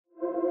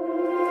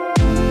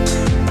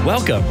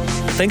Welcome.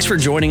 Thanks for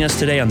joining us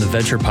today on the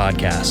Venture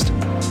Podcast.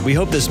 We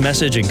hope this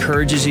message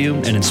encourages you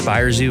and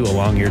inspires you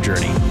along your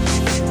journey.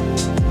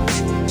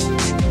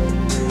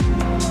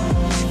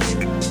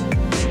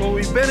 Well,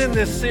 we've been in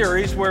this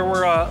series where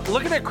we're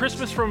looking at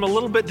Christmas from a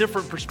little bit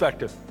different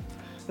perspective.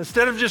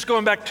 Instead of just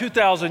going back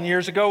 2,000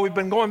 years ago, we've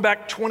been going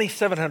back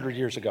 2,700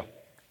 years ago.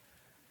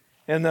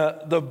 And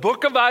the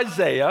book of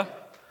Isaiah,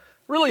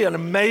 really an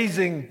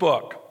amazing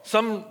book.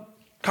 Some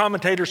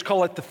commentators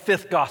call it the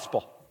fifth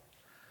gospel.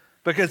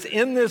 Because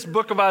in this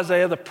book of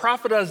Isaiah, the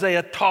prophet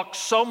Isaiah talks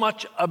so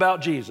much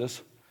about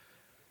Jesus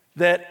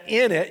that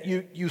in it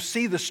you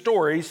see the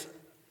stories.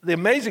 The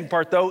amazing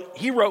part, though,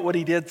 he wrote what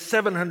he did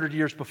 700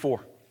 years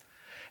before.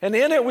 And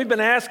in it, we've been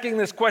asking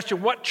this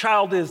question, what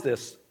child is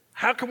this?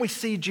 How can we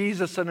see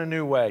Jesus in a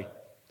new way?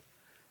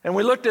 And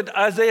we looked at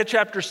Isaiah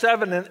chapter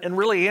 7 and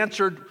really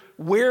answered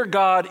where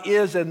God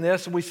is in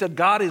this. And we said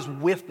God is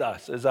with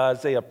us, as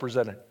Isaiah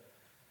presented.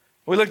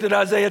 We looked at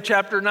Isaiah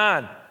chapter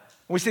 9.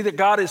 We see that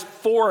God is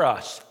for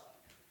us.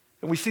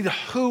 And we see the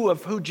who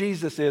of who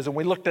Jesus is. And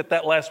we looked at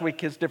that last week,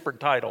 his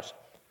different titles.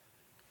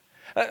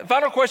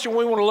 Final question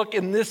we want to look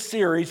in this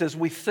series as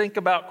we think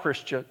about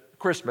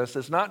Christmas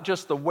is not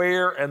just the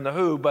where and the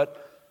who,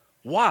 but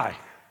why.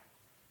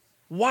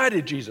 Why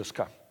did Jesus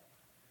come?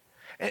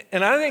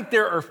 And I think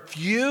there are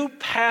few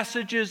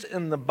passages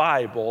in the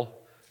Bible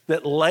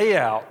that lay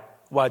out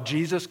why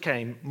Jesus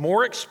came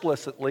more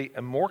explicitly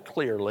and more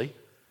clearly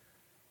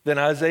than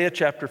Isaiah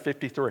chapter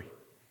 53.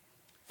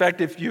 In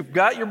fact, if you've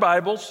got your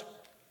Bibles,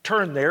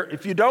 turn there.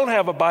 If you don't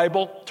have a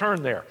Bible,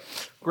 turn there.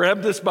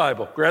 Grab this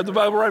Bible. Grab the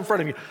Bible right in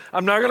front of you.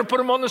 I'm not going to put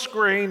them on the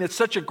screen. It's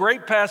such a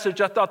great passage.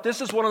 I thought this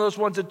is one of those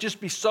ones that'd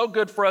just be so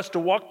good for us to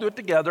walk through it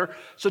together.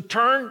 So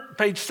turn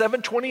page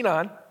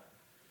 729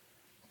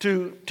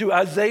 to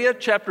Isaiah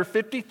chapter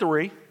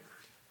 53.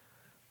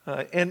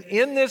 And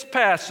in this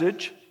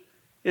passage,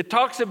 it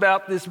talks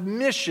about this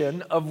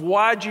mission of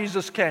why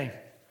Jesus came.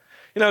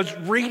 You know, I was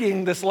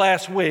reading this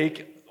last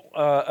week,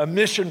 a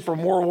mission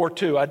from World War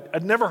II.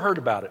 I'd never heard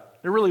about it.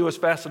 It really was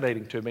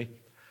fascinating to me.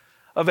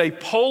 Of a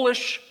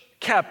Polish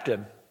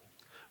captain,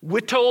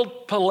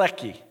 Witold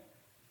Pilecki,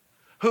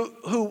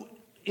 who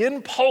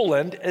in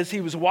Poland, as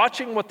he was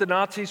watching what the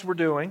Nazis were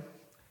doing,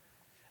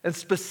 and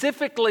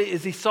specifically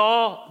as he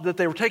saw that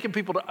they were taking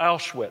people to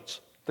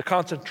Auschwitz, the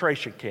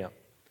concentration camp,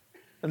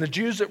 and the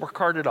Jews that were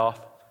carted off,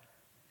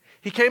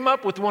 he came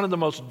up with one of the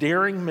most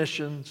daring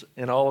missions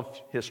in all of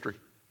history.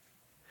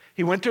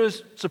 He went to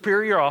his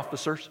superior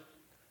officers.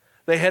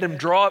 They had him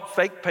draw up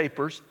fake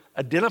papers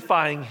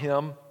identifying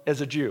him as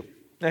a Jew.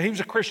 Now, he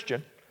was a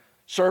Christian,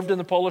 served in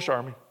the Polish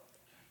army.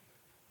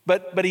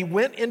 But he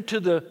went into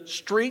the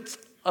streets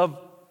of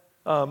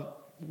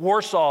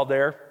Warsaw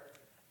there,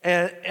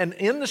 and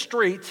in the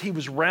streets, he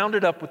was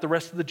rounded up with the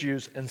rest of the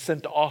Jews and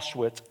sent to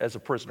Auschwitz as a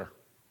prisoner.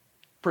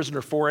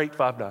 Prisoner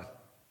 4859.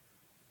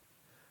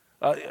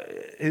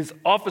 His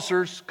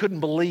officers couldn't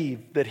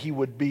believe that he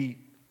would be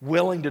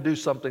willing to do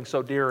something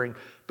so daring.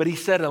 But he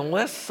said,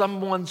 unless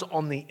someone's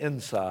on the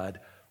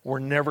inside, we're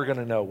never going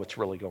to know what's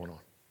really going on.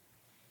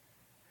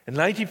 In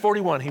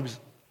 1941, he was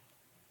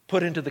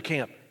put into the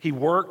camp. He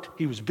worked,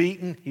 he was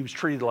beaten, he was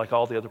treated like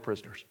all the other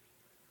prisoners.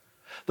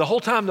 The whole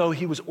time, though,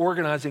 he was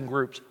organizing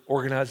groups,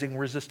 organizing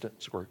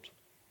resistance groups,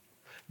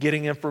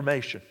 getting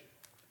information.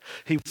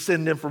 He would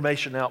send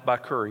information out by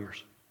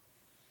couriers.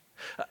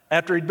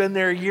 After he'd been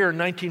there a year in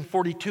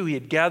 1942, he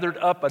had gathered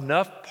up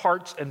enough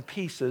parts and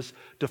pieces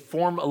to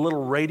form a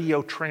little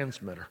radio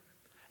transmitter.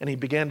 And he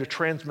began to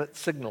transmit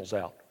signals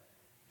out,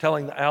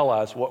 telling the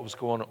Allies what was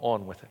going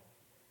on with him.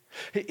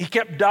 He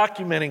kept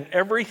documenting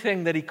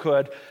everything that he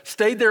could,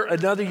 stayed there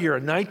another year.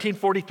 In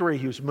 1943,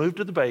 he was moved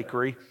to the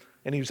bakery,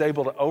 and he was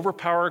able to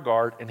overpower a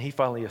guard, and he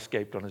finally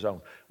escaped on his own.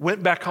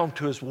 Went back home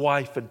to his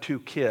wife and 2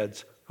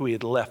 kids who he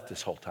had left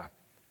this whole time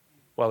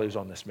while he was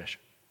on this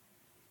mission.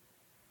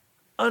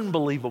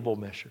 Unbelievable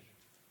mission.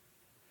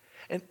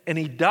 And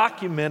he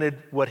documented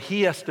what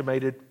he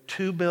estimated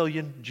 2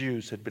 million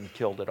Jews had been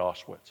killed at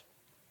Auschwitz.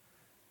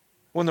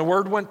 When the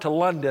word went to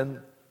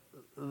London,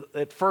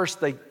 at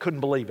first they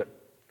couldn't believe it.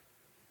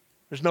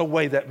 There's no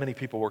way that many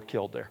people were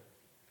killed there.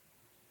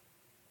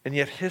 And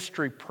yet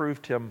history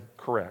proved him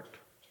correct.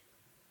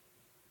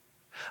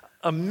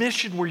 A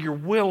mission where you're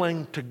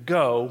willing to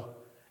go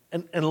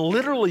and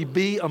literally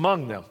be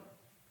among them.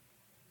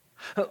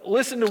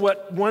 Listen to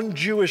what one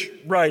Jewish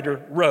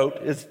writer wrote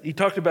as he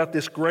talked about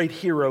this great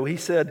hero. He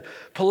said,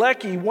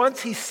 Pilecki,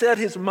 once he set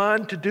his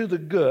mind to do the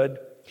good,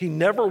 he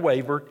never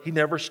wavered, he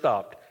never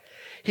stopped.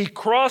 He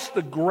crossed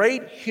the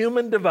great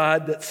human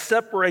divide that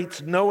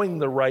separates knowing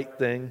the right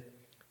thing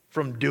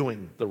from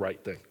doing the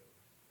right thing. I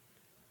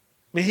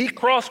mean, he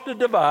crossed a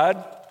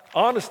divide,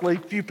 honestly,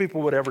 few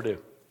people would ever do.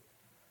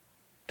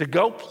 To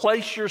go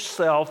place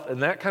yourself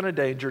in that kind of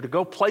danger, to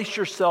go place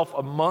yourself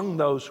among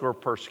those who are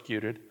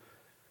persecuted,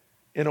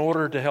 in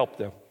order to help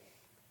them.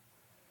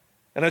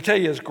 And I tell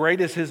you, as great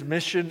as his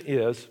mission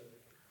is,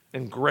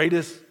 and great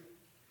as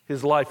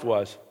his life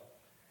was,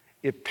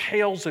 it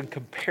pales in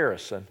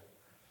comparison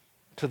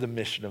to the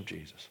mission of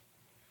Jesus.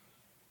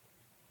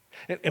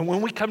 And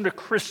when we come to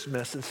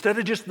Christmas, instead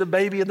of just the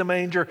baby in the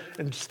manger,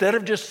 instead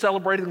of just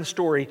celebrating the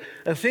story,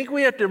 I think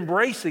we have to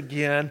embrace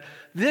again,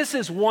 this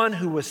is one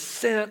who was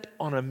sent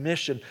on a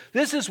mission.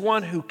 This is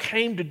one who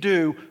came to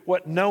do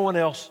what no one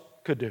else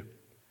could do.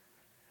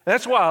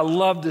 That's why I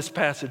love this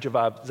passage of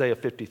Isaiah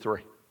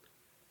 53.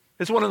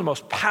 It's one of the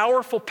most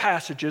powerful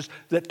passages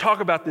that talk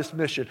about this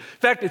mission. In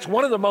fact, it's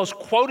one of the most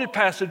quoted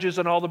passages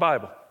in all the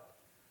Bible.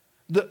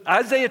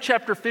 Isaiah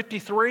chapter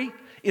 53,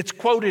 it's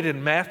quoted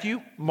in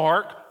Matthew,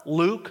 Mark,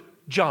 Luke,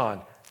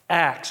 John,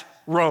 Acts,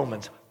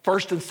 Romans,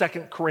 1st and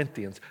 2nd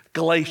Corinthians,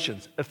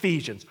 Galatians,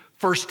 Ephesians,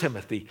 1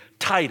 Timothy,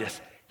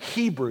 Titus,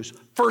 Hebrews,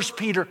 1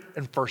 Peter,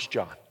 and 1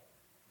 John.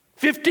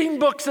 15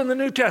 books in the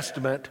New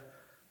Testament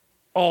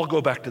all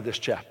go back to this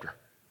chapter.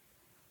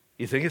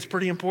 You think it's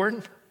pretty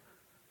important?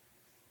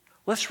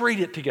 Let's read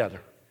it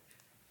together.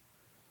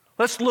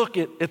 Let's look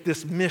at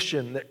this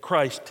mission that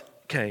Christ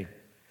came.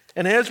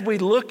 And as we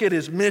look at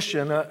his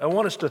mission, I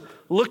want us to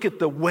look at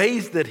the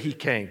ways that he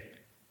came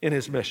in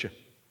his mission.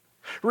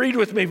 Read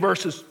with me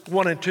verses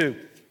 1 and 2.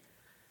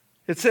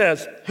 It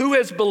says, "Who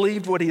has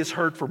believed what he has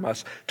heard from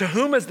us? To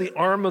whom has the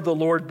arm of the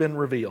Lord been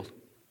revealed?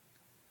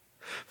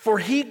 For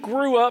he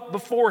grew up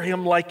before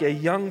him like a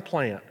young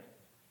plant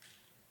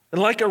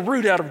and like a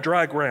root out of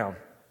dry ground.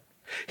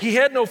 He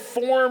had no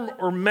form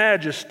or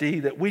majesty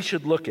that we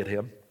should look at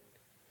him,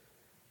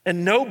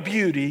 and no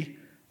beauty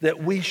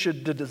that we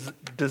should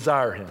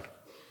desire him."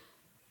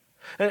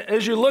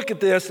 As you look at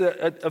this,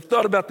 I've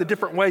thought about the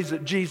different ways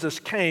that Jesus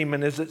came,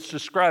 and as it's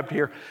described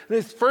here.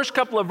 These first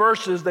couple of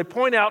verses, they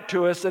point out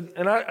to us,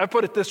 and I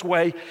put it this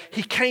way,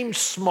 he came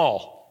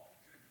small.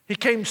 He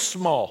came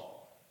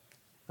small.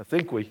 I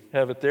think we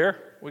have it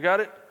there. We got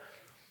it?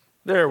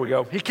 There we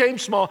go. He came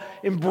small,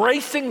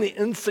 embracing the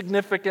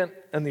insignificant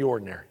and the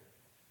ordinary.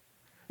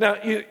 Now,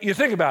 you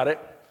think about it.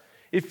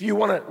 If you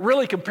want to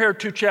really compare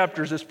two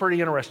chapters, it's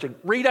pretty interesting.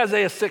 Read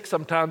Isaiah 6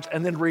 sometimes,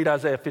 and then read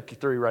Isaiah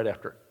 53 right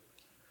after it.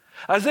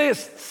 Isaiah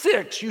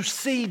 6, you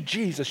see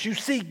Jesus, you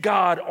see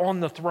God on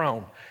the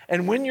throne.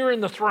 And when you're in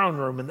the throne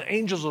room and the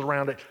angels are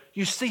around it,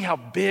 you see how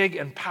big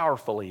and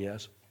powerful he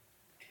is.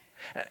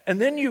 And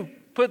then you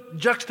put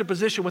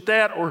juxtaposition with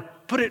that, or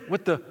put it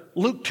with the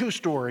Luke 2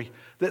 story,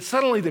 that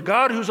suddenly the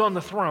God who's on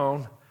the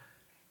throne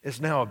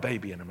is now a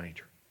baby in a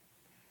manger.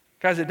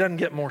 Guys, it doesn't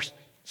get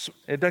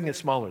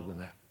smaller than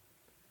that.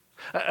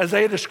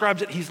 Isaiah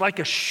describes it, he's like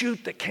a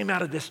shoot that came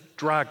out of this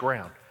dry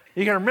ground.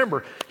 You got to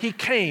remember, he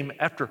came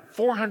after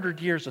 400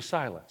 years of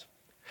silence.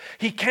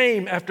 He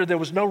came after there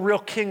was no real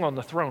king on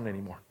the throne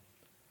anymore.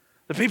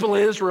 The people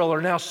of Israel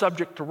are now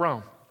subject to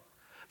Rome.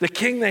 The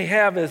king they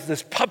have is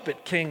this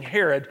puppet king,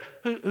 Herod,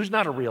 who's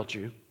not a real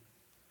Jew.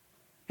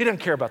 He doesn't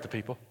care about the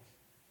people.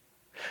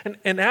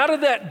 And out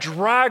of that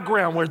dry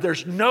ground where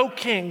there's no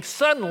king,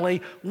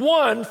 suddenly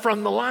one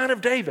from the line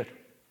of David,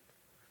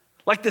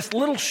 like this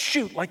little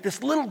shoot, like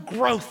this little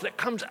growth that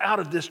comes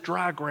out of this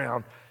dry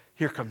ground,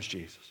 here comes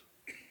Jesus.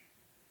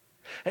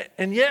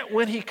 And yet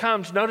when he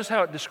comes, notice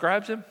how it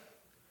describes him.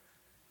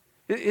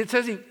 It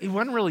says he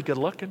wasn't really good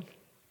looking.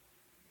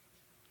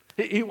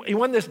 He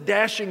wasn't this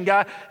dashing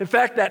guy. In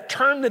fact, that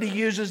term that he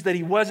uses that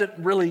he wasn't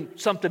really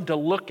something to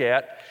look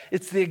at,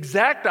 it's the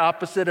exact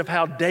opposite of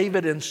how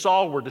David and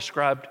Saul were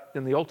described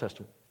in the Old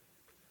Testament.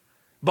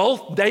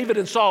 Both David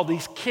and Saul,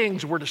 these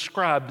kings, were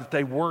described that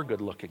they were good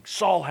looking.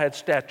 Saul had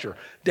stature.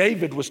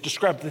 David was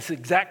described this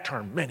exact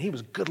term. Man, he was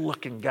a good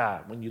looking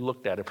guy when you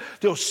looked at him.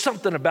 There was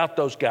something about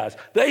those guys.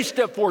 They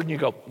step forward and you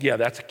go, yeah,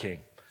 that's a king.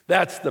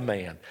 That's the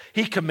man.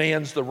 He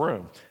commands the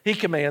room. He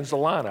commands the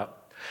lineup.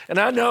 And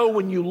I know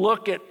when you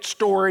look at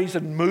stories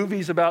and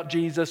movies about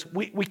Jesus,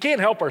 we can't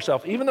help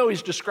ourselves. Even though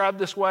he's described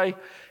this way,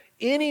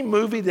 any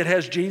movie that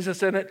has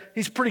Jesus in it,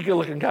 he's a pretty good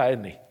looking guy,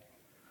 isn't he?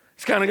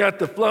 He's kind of got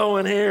the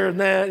flowing hair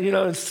and that,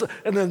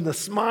 and then the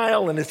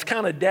smile, and it's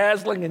kind of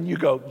dazzling, and you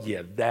go,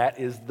 yeah, that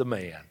is the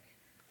man.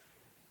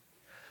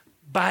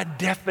 By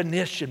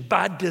definition,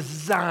 by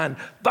design,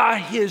 by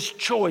his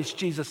choice,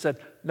 Jesus said,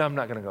 no, I'm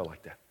not going to go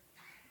like that.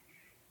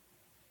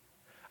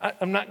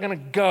 I'm not going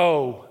to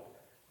go,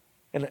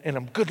 and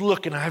I'm good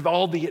looking. I have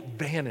all the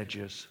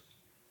advantages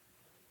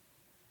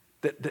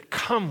that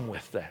come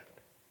with that.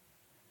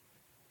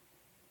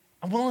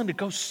 I'm willing to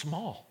go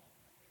small.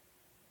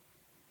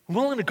 I'm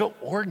willing to go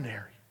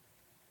ordinary.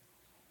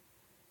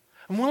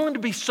 I'm willing to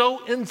be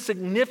so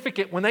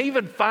insignificant. When they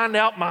even find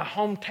out my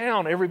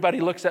hometown, everybody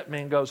looks at me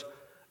and goes,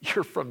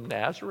 you're from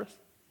Nazareth?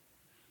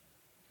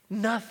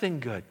 Nothing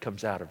good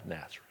comes out of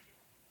Nazareth.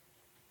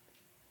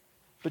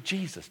 But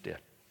Jesus did.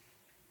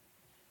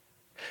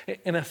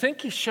 And I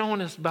think he's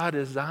showing us by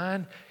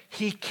design,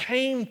 he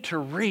came to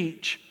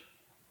reach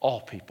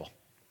all people,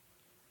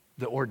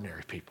 the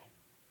ordinary people,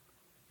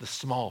 the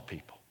small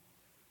people.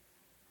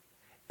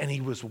 And he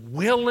was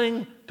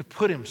willing to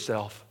put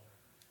himself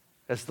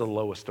as the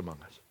lowest among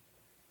us.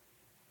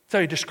 So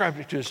he described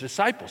it to his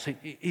disciples.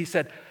 He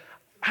said,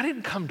 I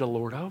didn't come to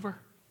lord over.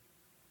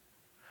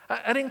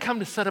 I didn't come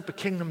to set up a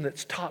kingdom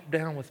that's top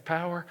down with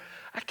power.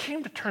 I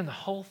came to turn the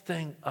whole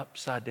thing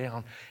upside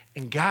down.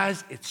 And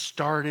guys, it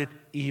started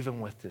even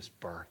with this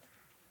birth.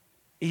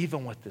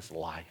 even with this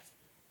life.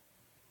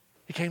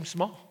 He came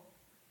small.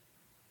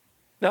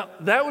 Now,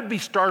 that would be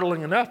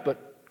startling enough,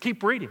 but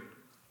keep reading.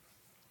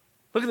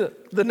 Look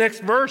at the next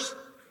verse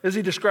as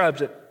he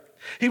describes it.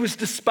 He was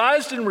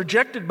despised and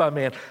rejected by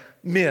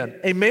men,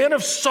 a man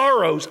of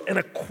sorrows and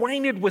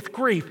acquainted with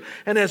grief,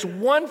 and as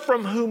one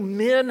from whom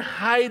men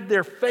hide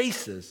their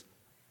faces,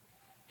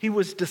 he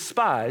was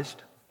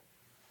despised,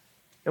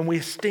 and we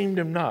esteemed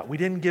him not. We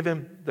didn't give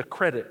him the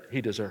credit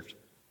he deserves.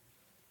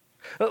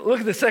 Look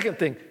at the second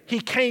thing. He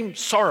came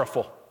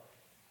sorrowful.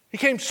 He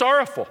came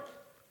sorrowful,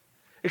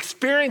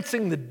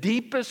 experiencing the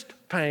deepest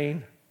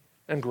pain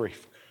and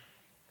grief.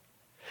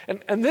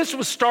 And this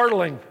was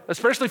startling,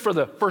 especially for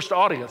the first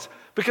audience,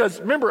 because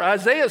remember,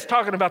 Isaiah is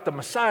talking about the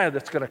Messiah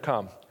that's going to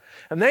come.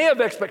 And they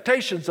have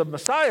expectations of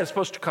Messiah is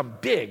supposed to come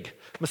big.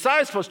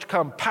 Messiah is supposed to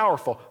come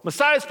powerful.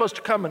 Messiah is supposed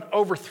to come and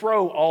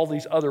overthrow all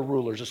these other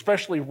rulers,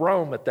 especially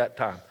Rome at that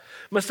time.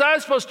 Messiah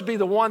is supposed to be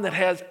the one that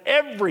has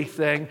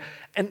everything.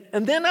 And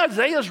then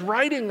Isaiah's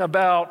writing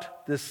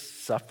about this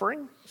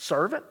suffering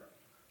servant,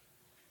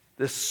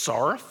 this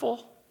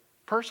sorrowful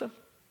person.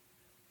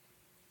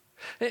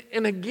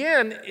 And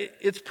again,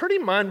 it's pretty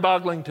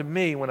mind-boggling to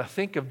me when I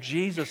think of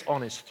Jesus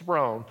on his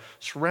throne,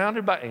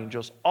 surrounded by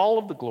angels, all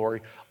of the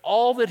glory,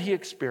 all that he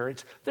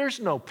experienced.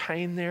 There's no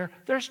pain there.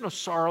 There's no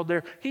sorrow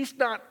there. He's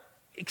not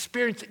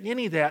experiencing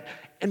any of that.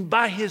 And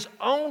by his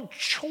own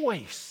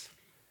choice,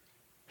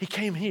 he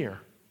came here.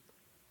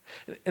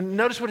 And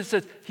notice what it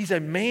says. He's a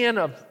man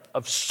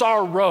of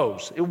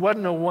sorrows. It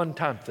wasn't a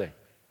one-time thing.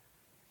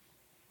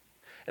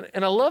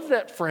 And I love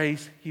that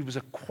phrase, he was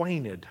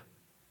acquainted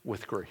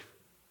with grief.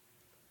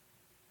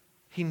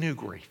 He knew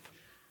grief.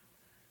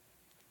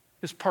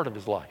 It's part of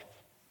his life.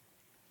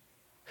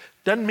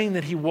 Doesn't mean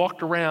that he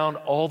walked around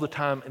all the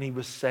time and he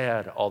was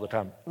sad all the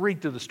time.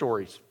 Read through the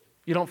stories.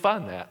 You don't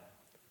find that.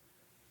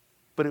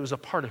 But it was a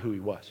part of who he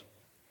was.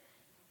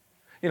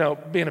 You know,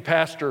 being a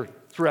pastor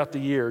throughout the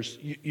years,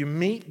 you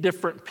meet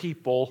different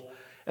people,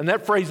 and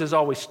that phrase has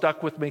always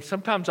stuck with me.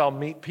 Sometimes I'll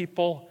meet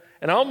people,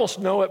 and I almost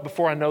know it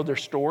before I know their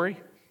story.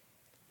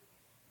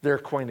 They're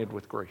acquainted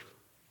with grief.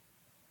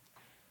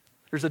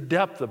 There's a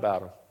depth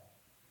about them.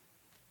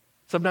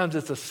 Sometimes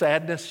it's a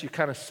sadness you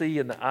kind of see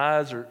in the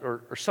eyes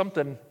or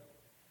something.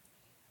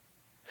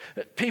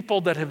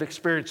 People that have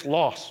experienced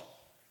loss,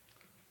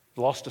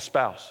 lost a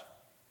spouse,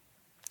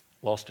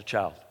 lost a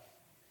child.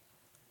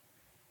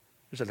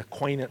 There's an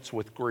acquaintance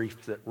with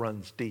grief that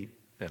runs deep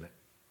in it.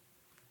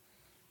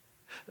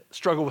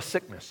 Struggle with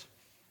sickness,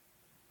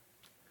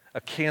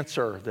 a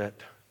cancer that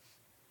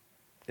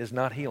is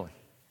not healing,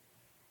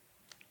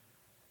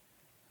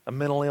 a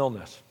mental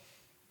illness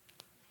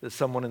that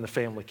someone in the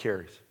family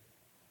carries.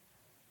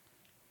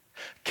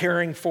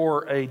 Caring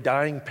for a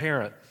dying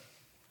parent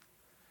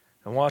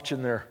and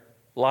watching their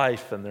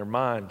life and their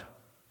mind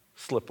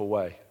slip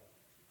away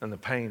and the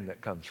pain that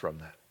comes from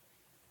that.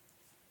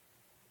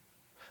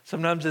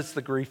 Sometimes it's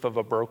the grief of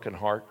a broken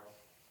heart,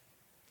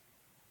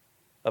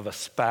 of a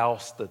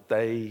spouse that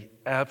they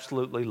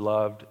absolutely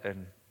loved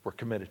and were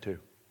committed to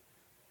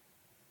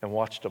and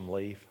watched them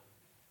leave.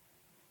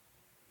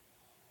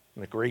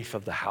 And the grief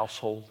of the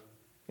household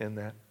in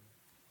that.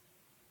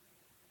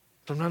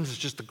 Sometimes it's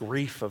just the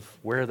grief of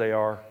where they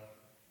are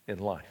in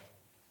life.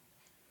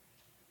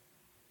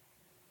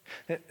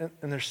 And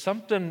there's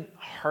something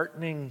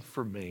heartening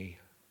for me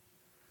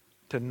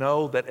to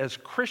know that as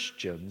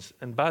Christians,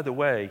 and by the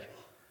way,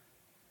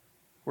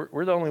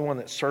 we're the only one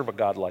that serve a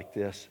God like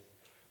this,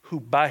 who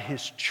by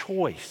his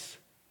choice,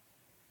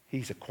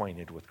 he's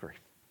acquainted with grief.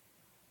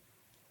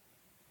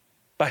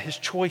 By his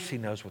choice, he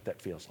knows what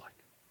that feels like.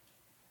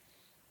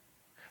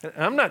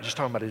 And I'm not just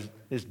talking about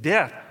his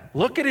death.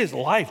 Look at his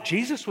life.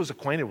 Jesus was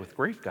acquainted with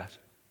grief, guys.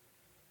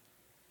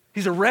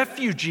 He's a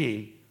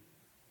refugee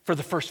for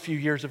the first few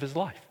years of his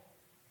life.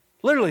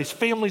 Literally, his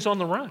family's on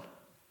the run.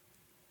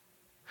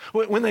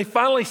 When they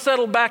finally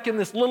settle back in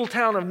this little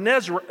town of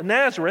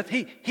Nazareth,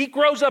 he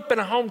grows up in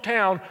a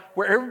hometown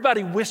where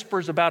everybody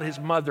whispers about his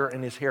mother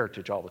and his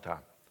heritage all the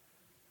time.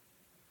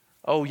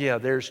 Oh yeah,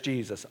 there's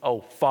Jesus.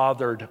 Oh,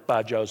 fathered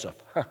by Joseph.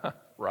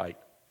 Right.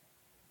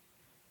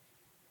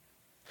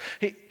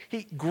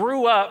 He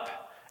grew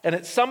up, and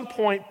at some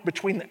point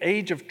between the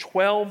age of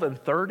 12 and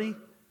 30,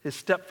 his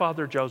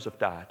stepfather Joseph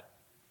died.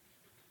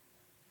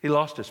 He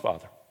lost his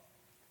father.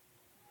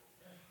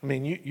 I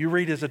mean, you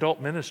read his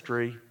adult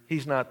ministry,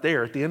 he's not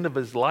there. At the end of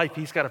his life,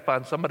 he's got to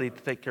find somebody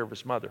to take care of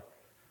his mother.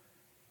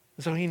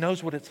 And so he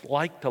knows what it's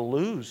like to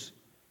lose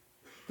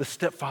the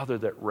stepfather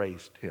that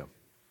raised him.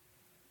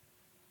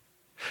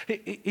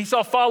 He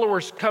saw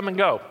followers come and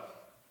go.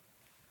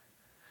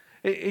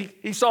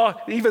 He saw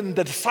even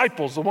the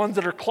disciples, the ones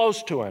that are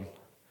close to him,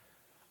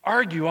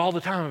 argue all the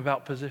time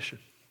about position.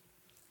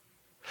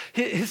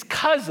 His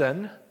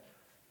cousin,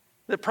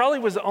 that probably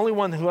was the only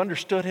one who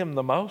understood him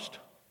the most,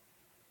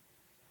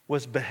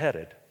 was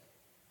beheaded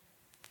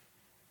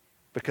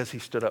because he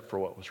stood up for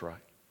what was right.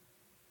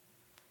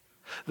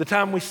 The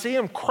time we see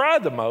him cry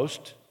the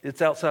most,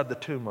 it's outside the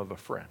tomb of a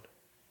friend.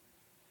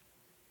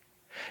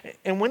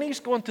 And when he's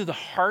going through the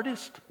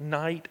hardest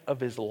night of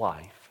his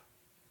life,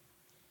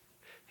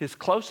 his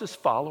closest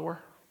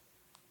follower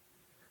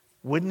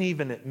wouldn't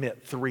even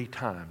admit 3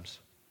 times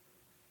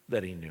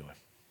that he knew him.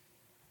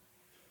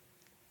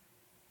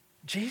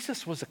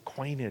 Jesus was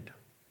acquainted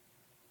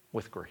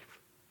with grief.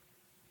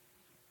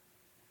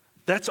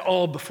 That's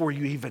all before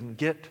you even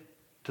get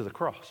to the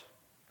cross.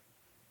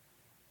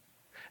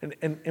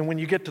 And when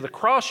you get to the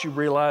cross, you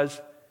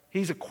realize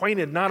he's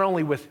acquainted not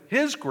only with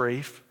his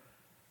grief,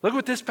 look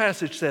what this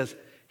passage says,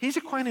 he's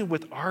acquainted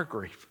with our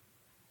grief.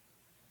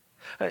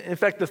 In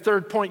fact, the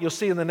third point you'll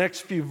see in the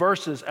next few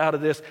verses out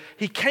of this,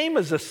 he came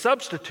as a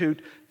substitute,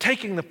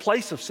 taking the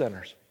place of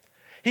sinners.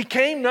 He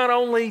came not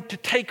only to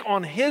take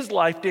on his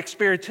life, to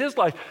experience his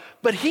life,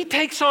 but he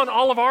takes on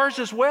all of ours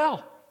as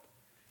well.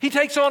 He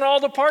takes on all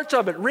the parts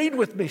of it. Read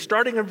with me,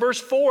 starting in verse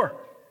 4.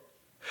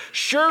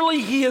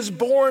 Surely he has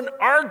borne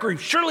our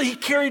grief. Surely he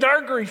carried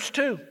our griefs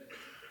too.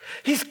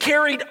 He's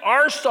carried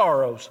our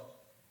sorrows.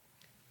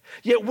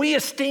 Yet we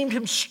esteemed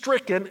him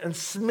stricken and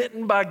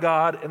smitten by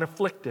God and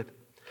afflicted.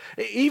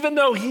 Even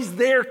though he's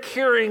there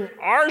carrying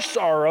our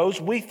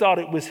sorrows, we thought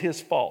it was his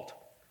fault,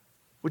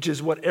 which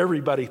is what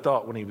everybody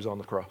thought when he was on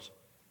the cross.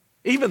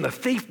 Even the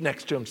thief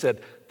next to him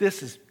said,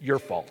 this is your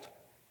fault.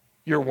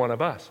 You're one of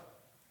us.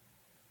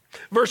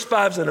 Verse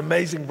 5 is an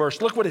amazing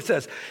verse. Look what it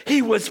says.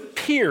 He was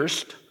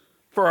pierced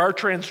for our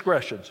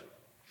transgressions.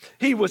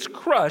 He was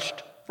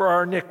crushed for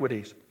our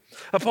iniquities.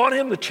 Upon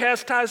him the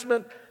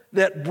chastisement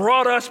that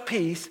brought us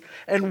peace,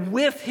 and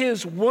with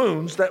his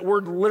wounds, that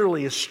word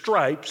literally is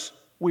stripes,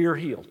 we are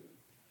healed.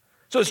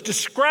 So it's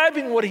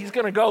describing what he's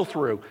going to go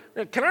through.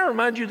 Now, can I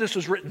remind you, this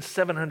was written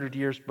 700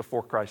 years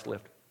before Christ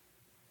lived.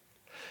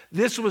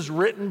 This was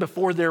written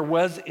before there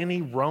was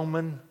any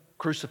Roman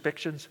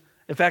crucifixions.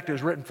 In fact, it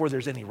was written before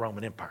there's any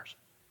Roman empires.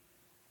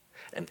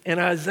 And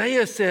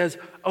Isaiah says,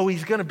 oh,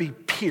 he's going to be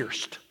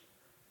pierced,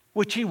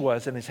 which he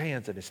was in his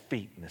hands and his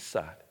feet and his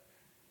side.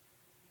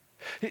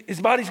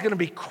 His body's going to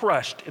be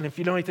crushed. And if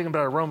you know anything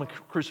about a Roman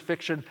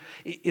crucifixion,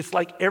 it's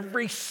like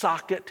every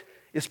socket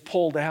is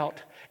pulled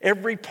out.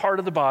 Every part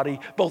of the body,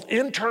 both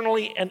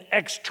internally and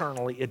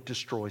externally, it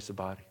destroys the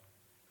body.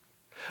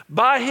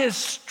 By his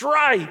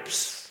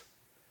stripes,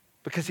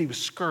 because he was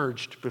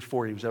scourged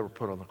before he was ever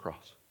put on the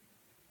cross,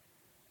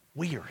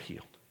 we are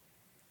healed.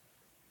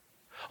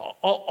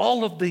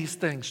 All of these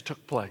things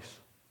took place.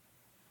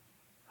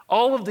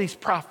 All of these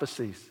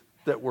prophecies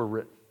that were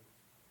written.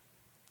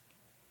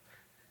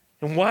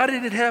 And why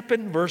did it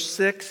happen? Verse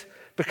 6,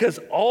 because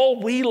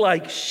all we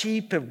like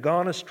sheep have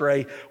gone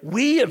astray.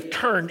 We have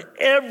turned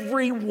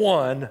every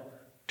one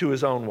to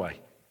his own way.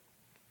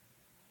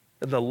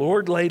 And the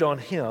Lord laid on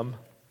him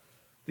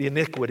the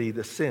iniquity,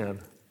 the sin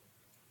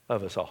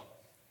of us all.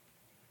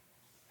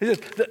 He says,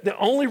 the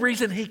only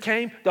reason he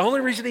came, the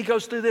only reason he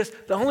goes through this,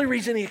 the only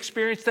reason he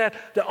experienced that,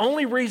 the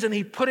only reason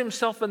he put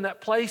himself in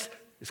that place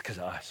is because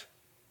of us.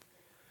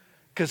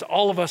 Because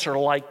all of us are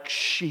like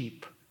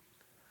sheep.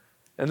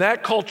 And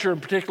that culture in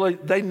particular,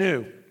 they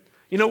knew.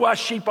 You know why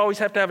sheep always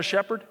have to have a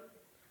shepherd?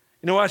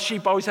 You know why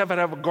sheep always have to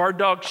have a guard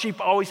dog?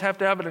 Sheep always have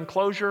to have an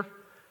enclosure?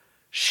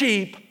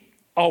 Sheep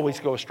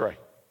always go astray.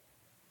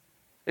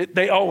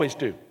 They always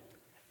do.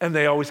 And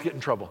they always get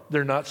in trouble.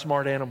 They're not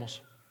smart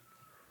animals.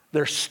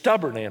 They're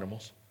stubborn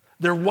animals.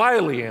 They're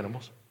wily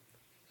animals.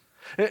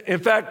 In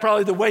fact,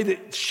 probably the way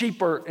that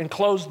sheep are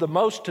enclosed the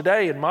most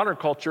today in modern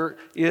culture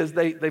is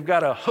they've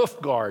got a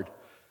hoof guard.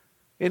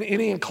 In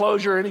any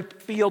enclosure, any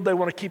field they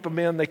want to keep them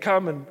in, they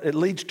come and it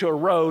leads to a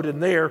road,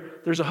 and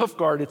there's a hoof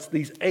guard. It's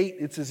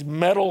these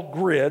metal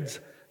grids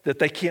that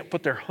they can't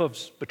put their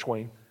hoofs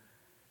between.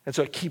 And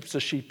so it keeps the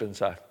sheep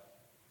inside.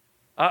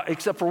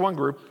 Except for one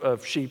group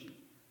of sheep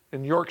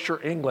in Yorkshire,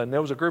 England.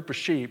 There was a group of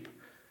sheep,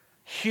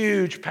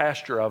 huge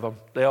pasture of them.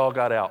 They all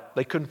got out.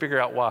 They couldn't figure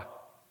out why.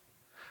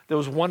 There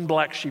was one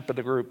black sheep of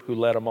the group who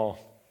led them all.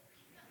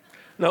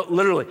 No,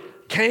 literally,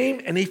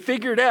 came and he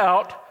figured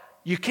out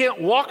you can't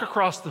walk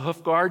across the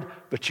hoof guard,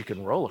 but you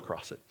can roll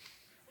across it.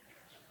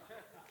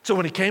 So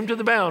when he came to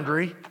the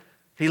boundary,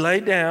 he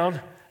laid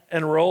down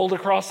and rolled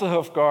across the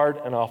hoof guard,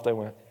 and off they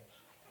went.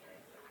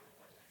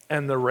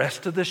 And the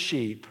rest of the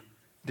sheep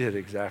did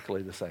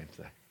exactly the same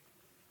thing.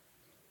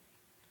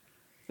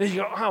 Then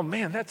you go, oh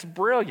man, that's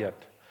brilliant.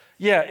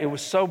 Yeah, it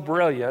was so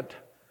brilliant.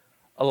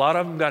 A lot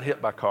of them got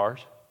hit by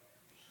cars.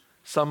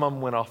 Some of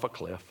them went off a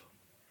cliff.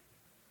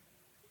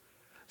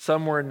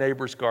 Some were in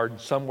neighbors'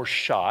 gardens. Some were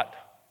shot.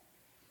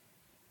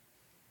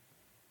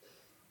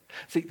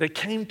 See, they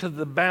came to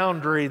the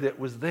boundary that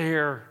was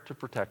there to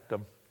protect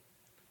them.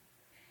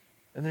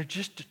 And they're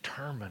just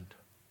determined.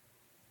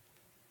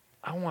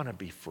 I want to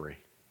be free.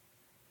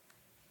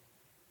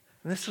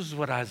 And this is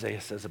what Isaiah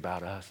says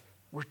about us.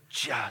 We're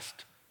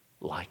just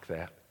like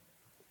that.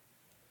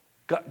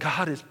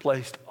 God has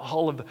placed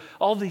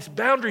all these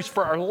boundaries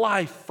for our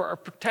life, for our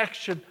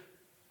protection.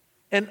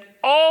 And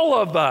all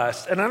of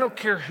us, and I don't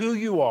care who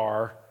you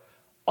are,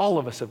 all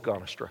of us have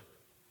gone astray.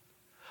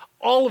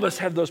 All of us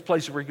have those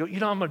places where you go,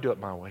 you know, I'm going to do it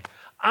my way.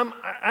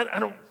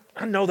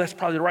 I know that's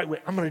probably the right way.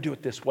 I'm going to do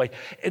it this way.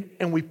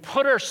 And we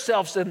put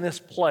ourselves in this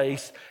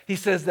place. He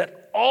says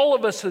that all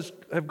of us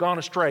have gone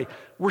astray.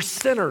 We're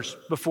sinners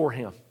before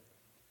him.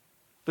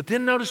 But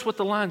then notice what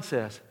the line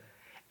says.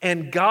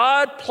 And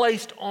God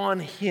placed on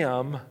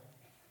him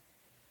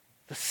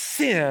the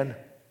sin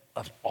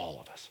of all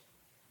of us.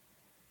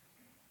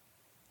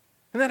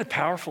 Isn't that a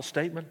powerful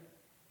statement?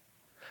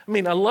 I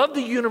mean, I love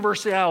the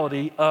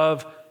universality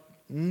of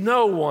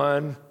no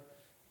one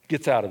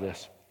gets out of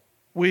this.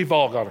 We've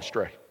all gone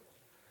astray.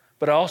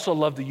 But I also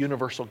love the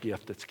universal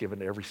gift that's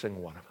given to every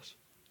single one of us.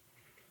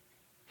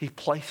 He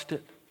placed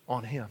it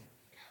on him.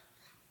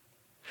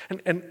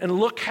 And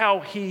look how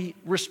he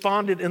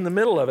responded in the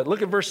middle of it.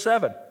 Look at verse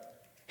 7.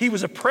 He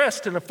was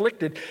oppressed and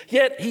afflicted,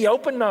 yet he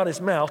opened not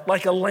his mouth.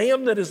 Like a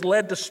lamb that is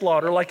led to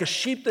slaughter, like a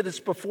sheep that is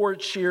before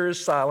its shearer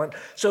is silent.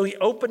 So he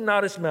opened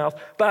not his mouth.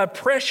 By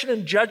oppression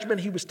and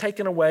judgment he was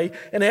taken away.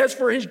 And as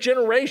for his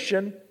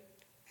generation,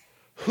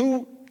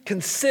 who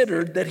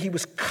considered that he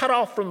was cut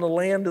off from the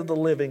land of the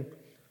living,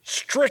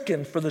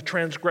 stricken for the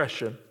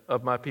transgression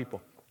of my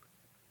people.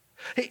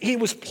 He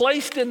was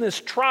placed in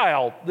this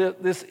trial,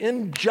 this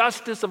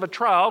injustice of a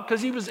trial,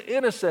 because he was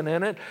innocent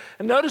in it.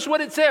 And notice what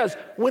it says.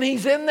 When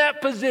he's in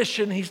that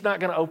position, he's not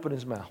going to open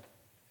his mouth.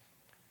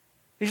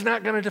 He's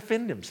not going to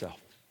defend himself.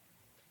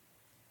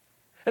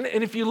 And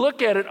if you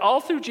look at it,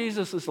 all through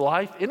Jesus'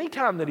 life,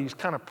 anytime that he's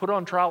kind of put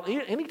on trial,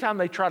 anytime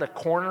they try to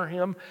corner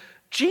him,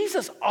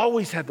 Jesus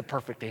always had the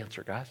perfect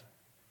answer, guys.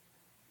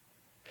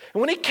 And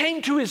when it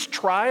came to his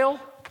trial,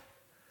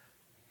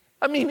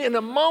 I mean, in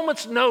a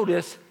moment's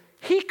notice,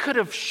 he could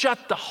have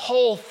shut the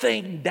whole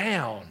thing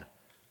down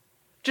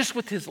just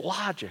with his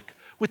logic,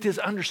 with his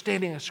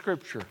understanding of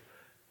Scripture,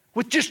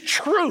 with just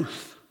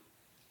truth.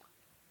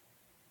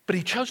 But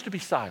he chose to be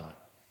silent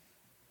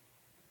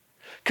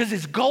because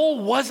his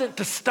goal wasn't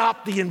to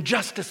stop the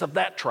injustice of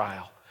that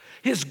trial.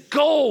 His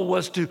goal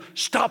was to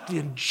stop the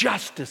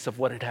injustice of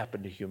what had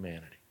happened to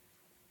humanity.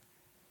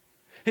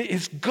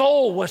 His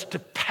goal was to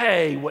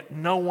pay what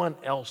no one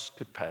else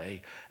could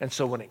pay. And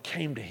so when it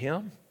came to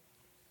him,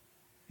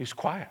 he was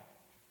quiet.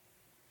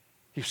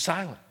 He was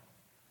silent.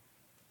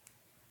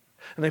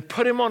 And they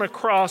put him on a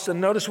cross,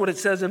 and notice what it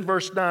says in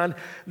verse 9.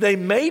 They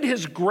made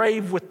his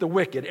grave with the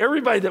wicked.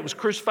 Everybody that was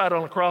crucified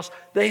on a cross,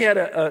 they had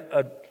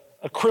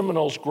a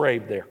criminal's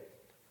grave there.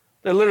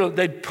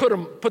 They'd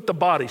put the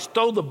bodies,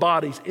 throw the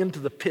bodies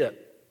into the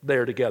pit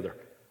there together.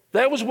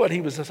 That was what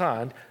he was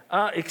assigned,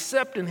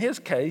 except in his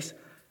case,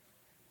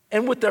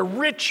 and with a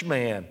rich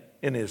man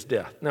in his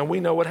death. Now we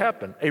know what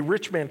happened. A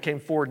rich man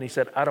came forward and he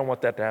said, I don't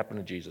want that to happen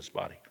to Jesus'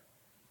 body.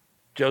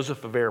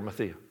 Joseph of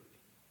Arimathea.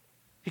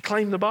 He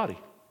claimed the body.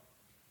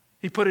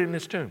 He put it in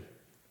his tomb.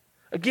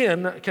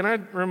 Again, can I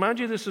remind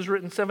you this was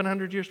written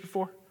 700 years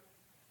before?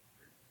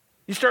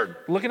 You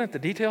start looking at the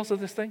details of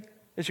this thing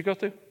as you go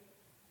through.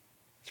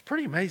 It's a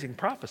pretty amazing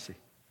prophecy.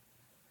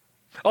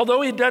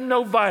 Although he had done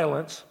no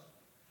violence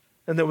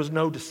and there was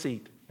no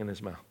deceit in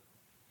his mouth.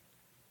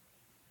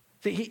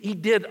 See, he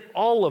did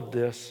all of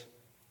this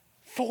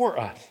for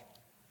us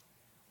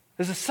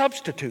as a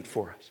substitute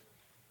for us.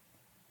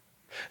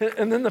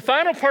 And then the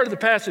final part of the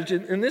passage,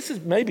 and this is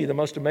maybe the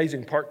most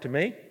amazing part to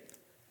me,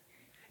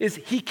 is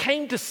he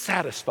came to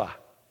satisfy.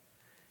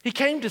 He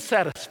came to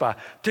satisfy,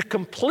 to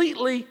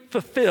completely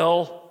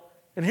fulfill,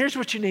 and here's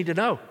what you need to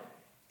know.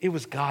 It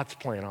was God's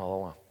plan all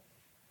along.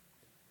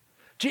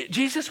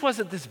 Jesus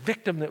wasn't this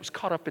victim that was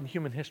caught up in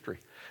human history.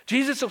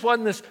 Jesus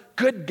wasn't this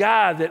good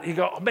guy that you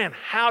go, oh man,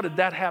 how did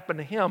that happen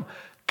to him?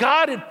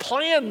 God had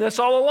planned this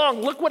all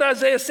along. Look what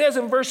Isaiah says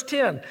in verse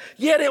 10.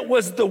 Yet it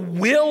was the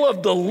will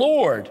of the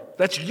Lord,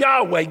 that's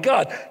Yahweh,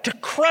 God, to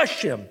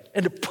crush him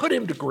and to put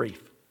him to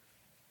grief.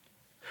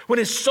 When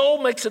his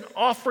soul makes an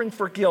offering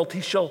for guilt,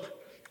 he shall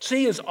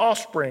see his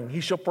offspring.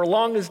 He shall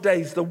prolong his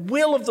days. The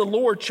will of the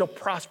Lord shall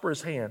prosper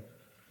his hand.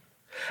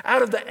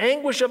 Out of the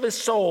anguish of his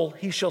soul,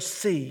 he shall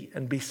see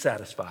and be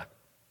satisfied.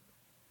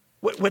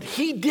 What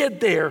he did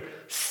there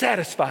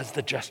satisfies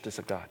the justice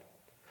of God.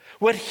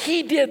 What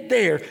he did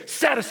there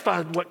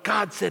satisfied what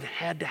God said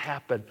had to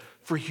happen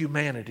for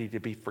humanity to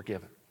be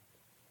forgiven.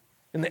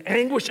 In the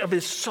anguish of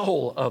his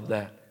soul of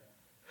that.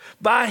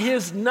 By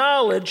his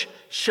knowledge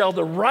shall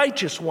the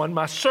righteous one,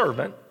 my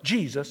servant,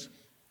 Jesus,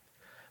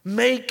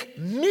 make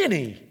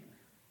many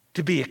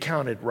to be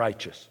accounted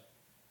righteous,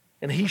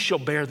 and he shall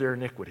bear their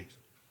iniquities.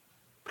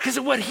 Because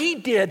of what he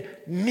did,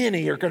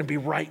 many are going to be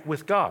right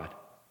with God.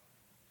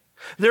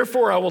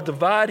 Therefore, I will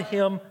divide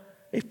him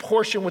a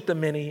portion with the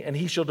many, and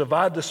he shall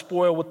divide the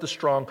spoil with the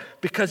strong,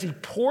 because he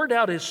poured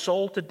out his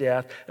soul to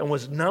death and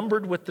was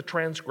numbered with the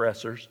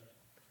transgressors.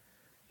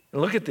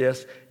 And look at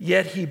this.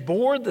 Yet he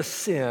bore the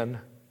sin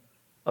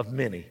of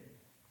many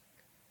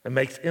and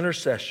makes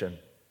intercession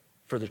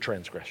for the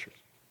transgressors.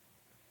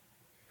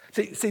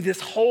 See,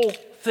 this whole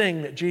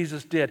thing that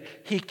Jesus did,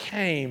 he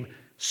came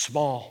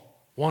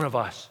small, one of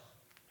us.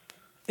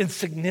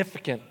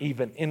 Insignificant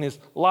even in his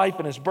life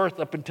and his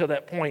birth up until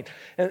that point.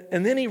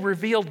 And then he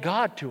revealed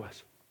God to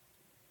us.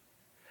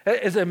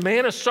 As a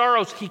man of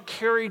sorrows, he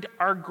carried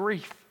our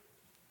grief.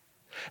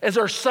 As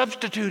our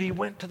substitute, he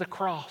went to the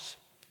cross.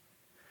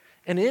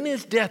 And in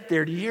his death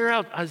there, do you hear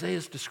how Isaiah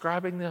is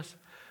describing this?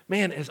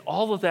 Man, as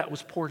all of that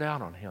was poured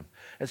out on him,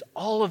 as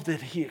all of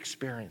that he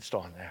experienced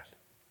on that,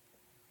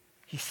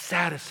 He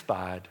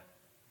satisfied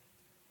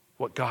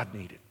what God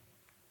needed.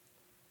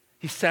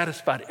 He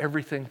satisfied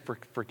everything for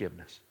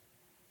forgiveness.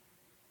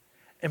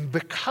 And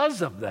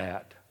because of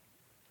that,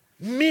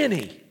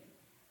 many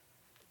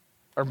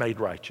are made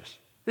righteous.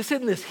 This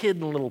isn't this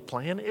hidden little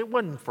plan. It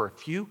wasn't for a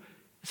few.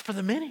 It's for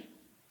the many.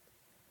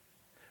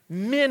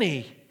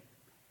 Many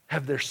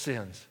have their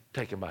sins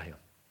taken by him.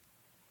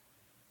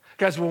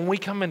 Guys, when we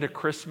come into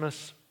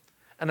Christmas,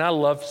 and I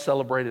love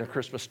celebrating the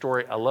Christmas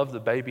story. I love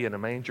the baby in a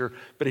manger.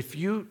 But if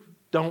you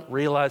don't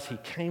realize he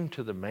came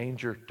to the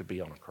manger to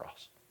be on a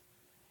cross.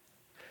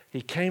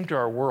 He came to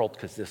our world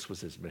because this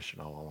was his mission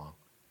all along.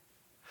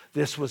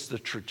 This was the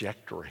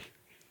trajectory.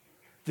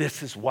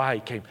 This is why he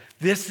came.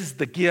 This is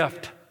the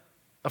gift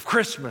of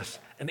Christmas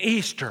and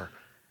Easter.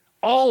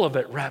 All of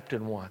it wrapped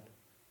in one.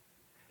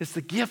 It's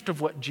the gift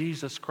of what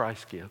Jesus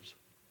Christ gives.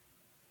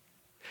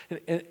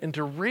 And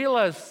to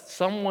realize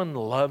someone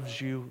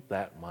loves you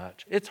that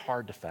much, it's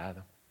hard to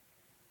fathom.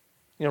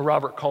 You know,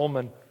 Robert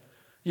Coleman,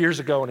 years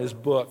ago in his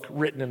book,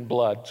 Written in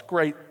Blood, it's a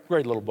great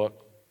little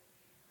book.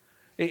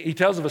 He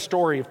tells of a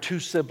story of two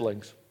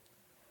siblings,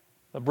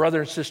 a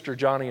brother and sister,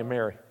 Johnny and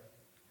Mary.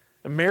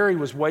 And Mary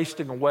was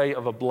wasting away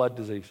of a blood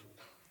disease.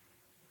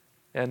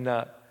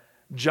 And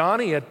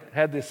Johnny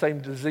had the same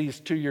disease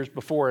 2 years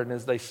before, and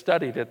as they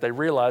studied it, they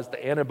realized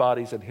the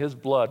antibodies in his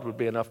blood would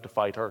be enough to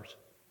fight hers.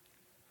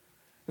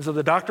 And so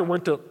the doctor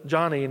went to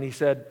Johnny and he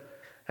said,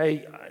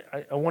 hey,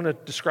 I want to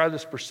describe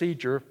this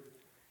procedure,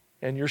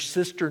 and your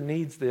sister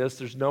needs this.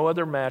 There's no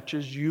other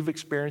matches. You've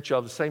experienced, you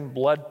have the same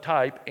blood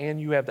type,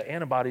 and you have the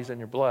antibodies in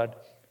your blood.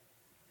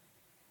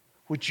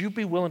 Would you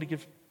be willing to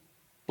give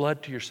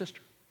blood to your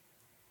sister?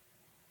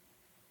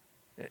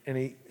 And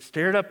he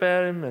stared up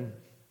at him, and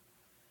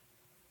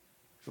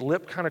his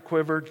lip kind of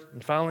quivered,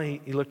 and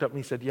finally he looked up and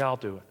he said, yeah, I'll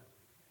do it.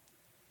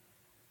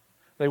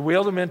 They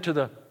wheeled him into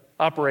the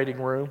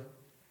operating room,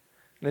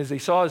 and as he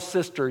saw his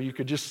sister, you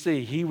could just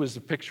see he was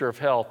the picture of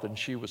health and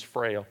she was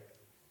frail.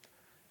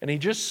 And he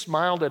just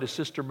smiled at his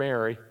sister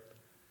Mary,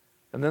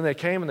 and then they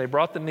came and they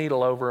brought the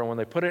needle over, and when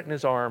they put it in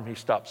his arm, he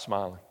stopped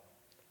smiling.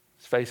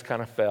 His face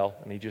kind of fell,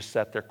 and he just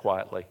sat there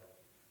quietly.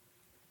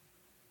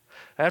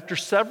 After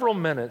several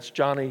minutes,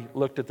 Johnny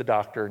looked at the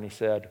doctor and he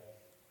said,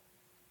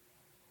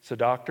 so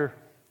doctor,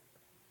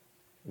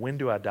 when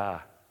do I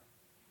die?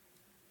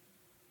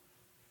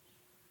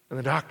 And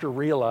the doctor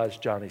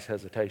realized Johnny's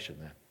hesitation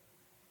then.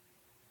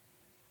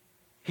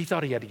 He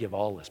thought he had to give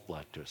all this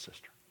blood to his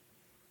sister.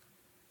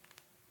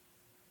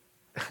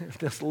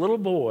 This little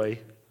boy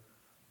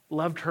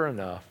loved her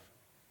enough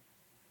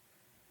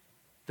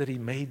that he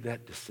made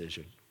that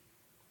decision.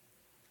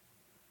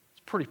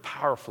 It's a pretty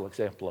powerful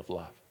example of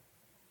love.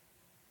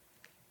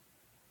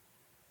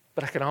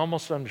 But I can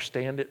almost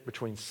understand it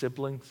between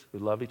siblings who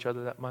love each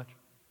other that much.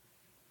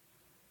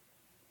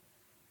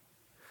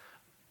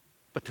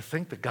 But to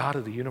think the God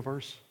of the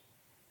universe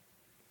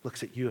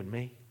looks at you and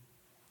me.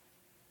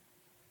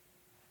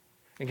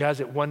 And guys,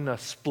 it wasn't a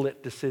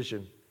split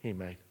decision he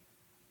made.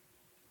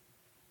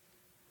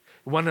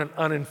 It wasn't an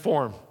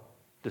uninformed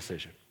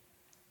decision.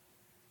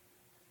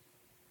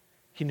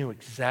 He knew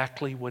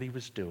exactly what he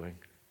was doing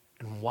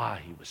and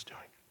why he was doing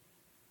it.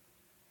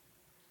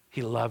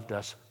 He loved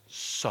us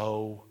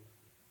so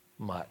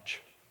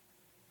much.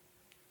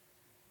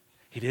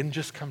 He didn't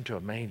just come to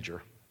a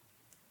manger.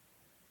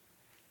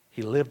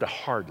 He lived a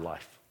hard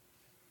life.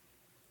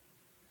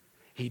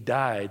 He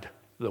died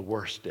the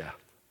worst death.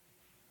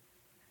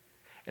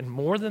 And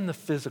more than the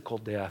physical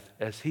death,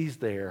 as he's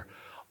there,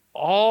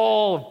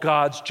 all of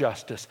God's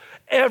justice,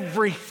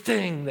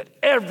 everything that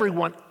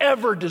everyone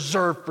ever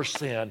deserved for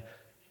sin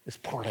is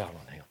poured out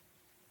on him.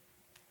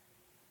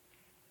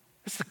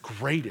 That's the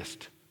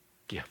greatest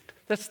gift.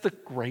 That's the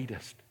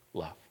greatest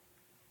love.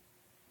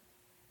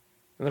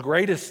 And the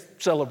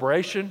greatest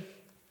celebration,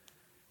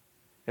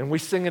 and we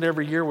sing it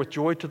every year with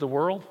Joy to the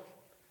World.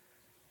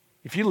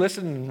 If you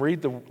listen and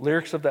read the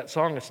lyrics of that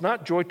song, it's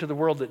not joy to the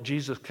world that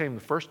Jesus came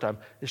the first time.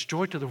 It's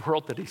joy to the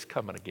world that he's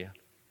coming again,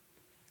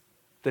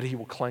 that he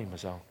will claim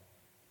his own.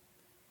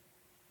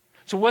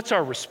 So what's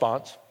our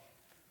response?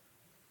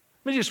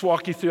 Let me just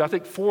walk you through, I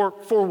think, four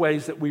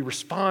ways that we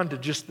respond to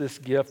just this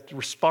gift,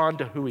 respond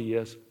to who he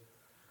is.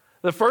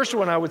 The first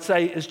one I would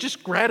say is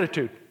just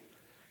gratitude.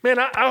 Man,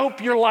 I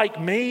hope you're like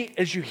me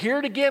as you hear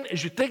it again,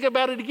 as you think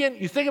about it again,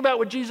 you think about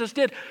what Jesus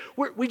did.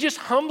 We just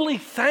humbly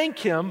thank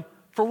him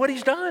for what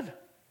he's done.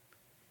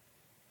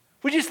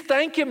 We just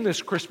thank him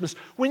this Christmas.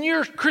 When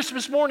you're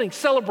Christmas morning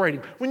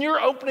celebrating, when you're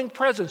opening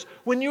presents,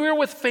 when you're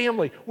with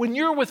family, when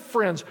you're with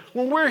friends,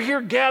 when we're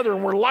here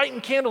gathering, we're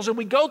lighting candles, and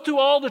we go through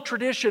all the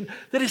tradition,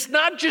 that it's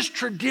not just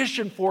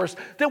tradition for us,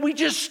 that we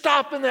just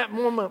stop in that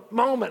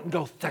moment and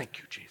go, thank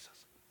you, Jesus.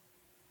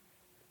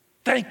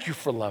 Thank you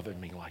for loving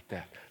me like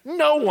that.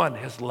 No one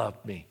has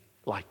loved me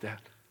like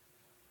that.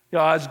 You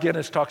know, Os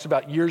Guinness talks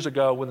about years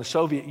ago when the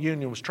Soviet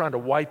Union was trying to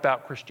wipe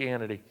out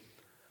Christianity.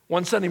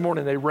 One Sunday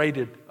morning, they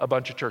raided a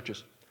bunch of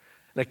churches.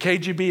 And a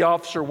KGB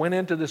officer went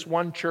into this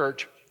one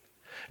church,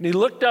 and he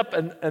looked up,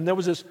 and there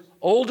was this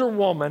older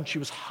woman. She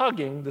was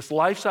hugging this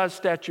life-size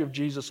statue of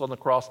Jesus on the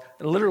cross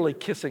and literally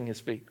kissing his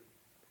feet.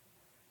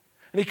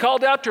 And he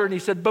called out to her and he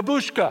said,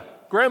 "Babushka,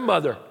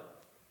 grandmother."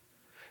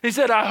 He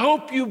said, "I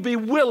hope you be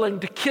willing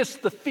to kiss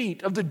the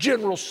feet of the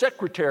general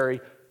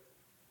secretary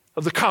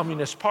of the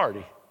Communist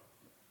Party."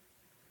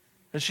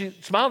 And she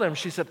smiled at him.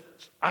 She said,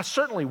 "I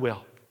certainly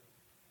will.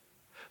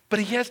 But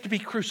he has to be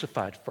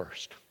crucified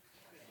first."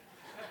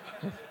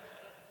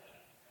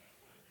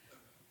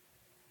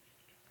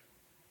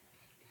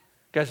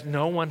 Guys,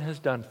 no one has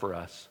done for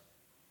us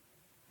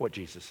what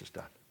Jesus has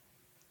done.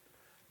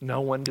 No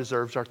one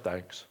deserves our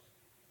thanks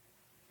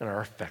and our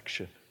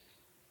affection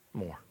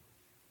more.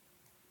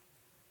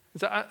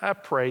 So I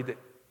pray that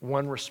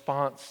one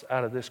response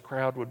out of this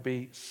crowd would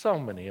be, so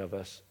many of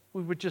us,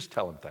 we would just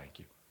tell him thank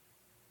you.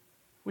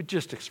 We'd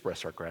just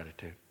express our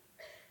gratitude.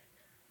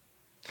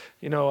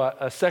 You know,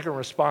 a second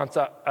response,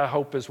 I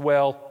hope as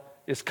well,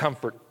 is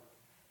comfort.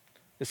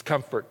 Is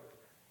comfort.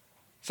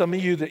 Some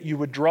of you that you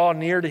would draw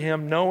near to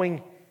him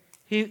knowing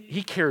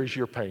he carries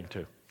your pain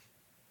too.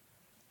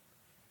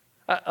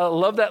 I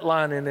love that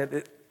line in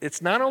it.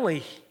 It's not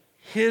only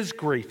his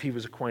grief he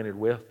was acquainted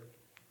with,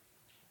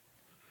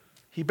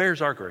 he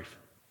bears our grief.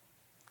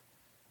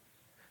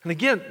 And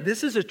again,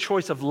 this is a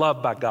choice of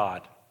love by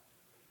God.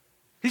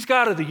 He's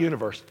God of the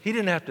universe. He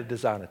didn't have to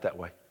design it that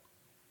way.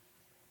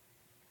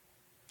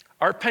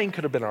 Our pain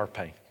could have been our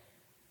pain.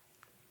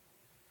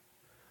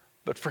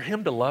 But for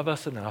him to love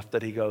us enough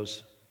that he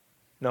goes,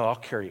 "No, I'll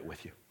carry it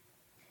with you."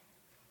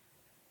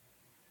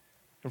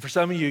 And for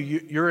some of you,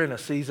 you're in a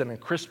season, and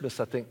Christmas,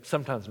 I think,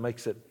 sometimes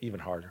makes it even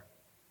harder.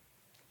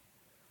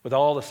 With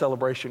all the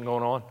celebration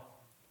going on,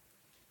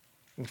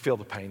 you can feel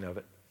the pain of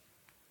it.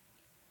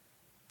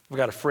 We've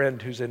got a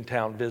friend who's in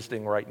town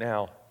visiting right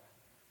now.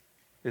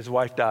 His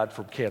wife died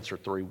from cancer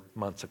 3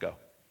 months ago.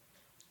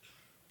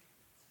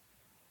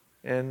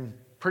 And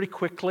pretty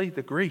quickly,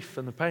 the grief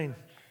and the pain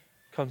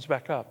comes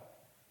back up.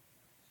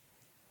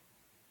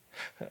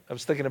 I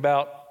was thinking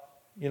about,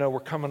 we're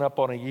coming up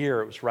on a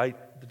year. It was right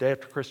the day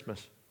after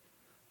Christmas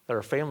that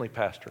our family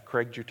pastor,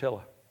 Craig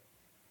Jutilla,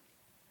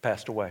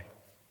 passed away.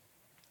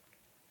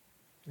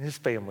 His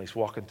family's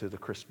walking through the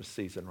Christmas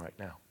season right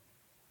now.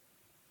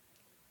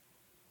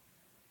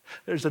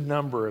 There's a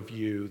number of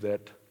you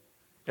that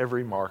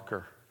every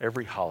marker,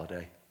 every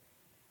holiday,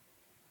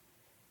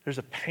 there's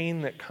a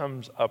pain that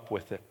comes up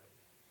with it.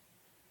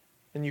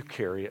 And you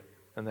carry it,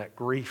 and that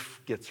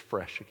grief gets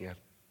fresh again.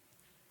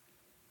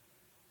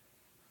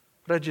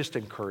 But I just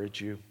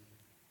encourage you.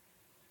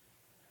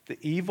 The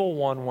evil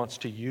one wants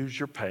to use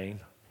your pain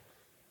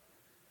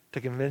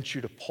to convince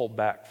you to pull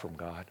back from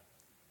God.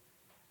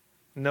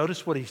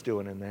 Notice what he's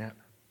doing in that.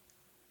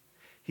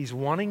 He's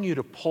wanting you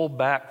to pull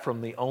back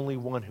from the only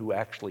one who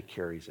actually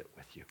carries it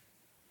with you.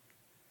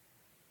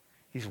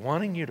 He's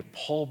wanting you to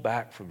pull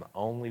back from the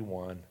only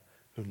one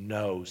who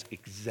knows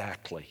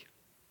exactly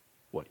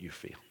what you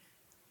feel.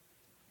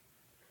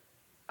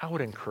 I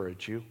would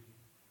encourage you,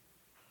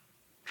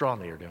 draw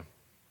near to him.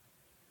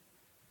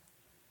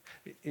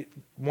 It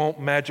won't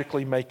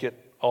magically make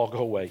it all go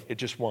away. It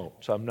just won't.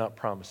 So I'm not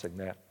promising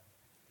that.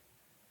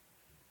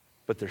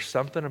 But there's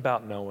something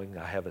about knowing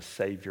I have a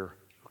Savior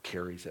who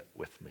carries it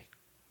with me,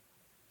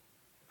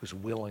 who's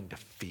willing to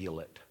feel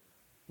it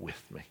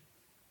with me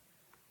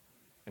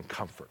and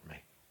comfort me.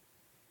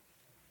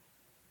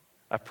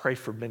 I pray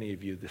for many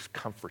of you this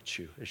comforts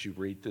you as you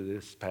read through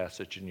this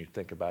passage and you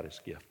think about his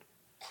gift.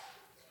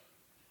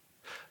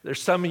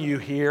 There's some of you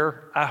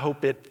here, I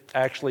hope it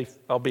actually,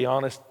 I'll be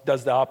honest,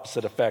 does the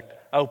opposite effect.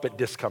 I hope it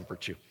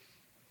discomforts you.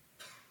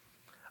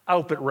 I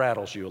hope it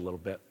rattles you a little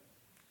bit.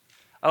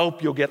 I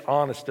hope you'll get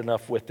honest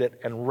enough with it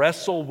and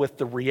wrestle with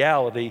the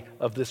reality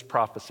of this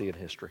prophecy in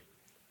history.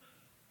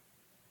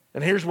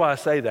 And here's why I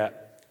say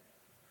that.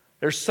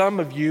 There's some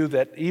of you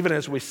that even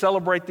as we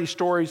celebrate these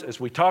stories, as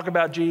we talk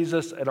about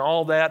Jesus and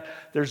all that,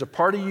 there's a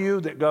part of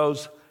you that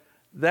goes,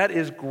 that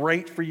is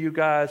great for you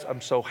guys.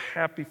 I'm so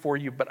happy for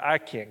you, but I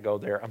can't go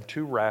there. I'm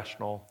too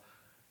rational.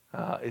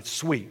 It's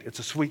sweet. It's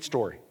a sweet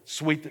story. It's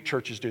sweet that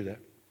churches do that.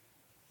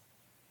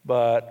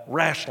 But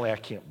rationally, I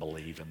can't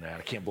believe in that.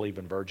 I can't believe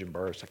in virgin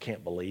births. I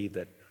can't believe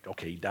that,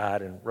 okay, he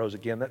died and rose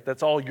again.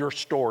 That's all your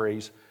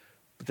stories,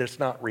 but that's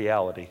not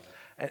reality.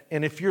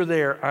 And if you're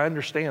there, I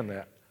understand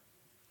that.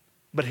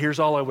 But here's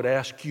all I would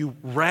ask you,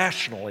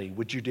 rationally,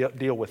 would you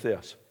deal with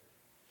this?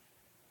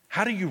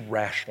 How do you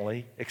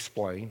rationally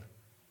explain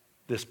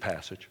this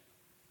passage?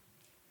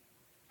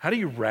 How do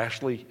you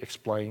rationally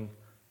explain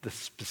the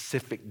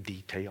specific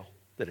detail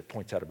that it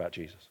points out about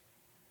Jesus?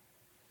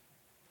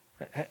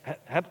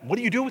 What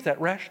do you do with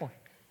that rationally?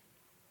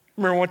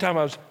 Remember one time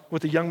I was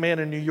with a young man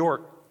in New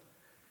York,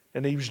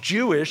 and he was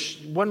Jewish,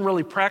 wasn't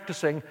really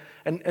practicing,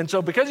 and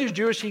so because he was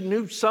Jewish, he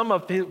knew some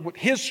of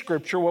his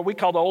scripture, what we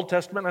call the Old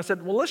Testament, and I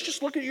said, well, let's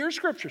just look at your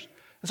scriptures.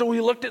 And so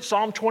we looked at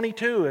Psalm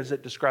 22 as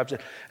it describes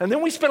it, and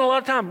then we spent a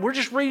lot of time, we're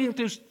just reading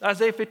through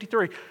Isaiah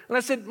 53, and I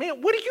said,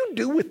 man, what do you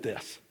do with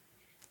this?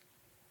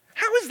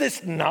 How is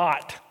this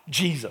not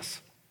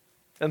Jesus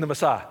and the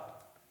Messiah?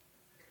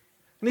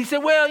 And he said,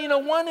 well,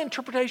 one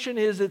interpretation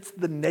is it's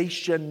the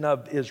nation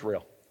of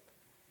Israel.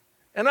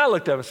 And I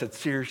looked at him and said,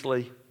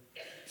 seriously?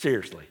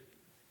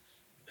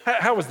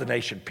 How was the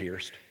nation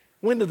pierced?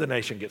 When did the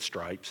nation get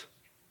stripes?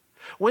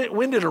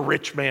 When did a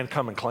rich man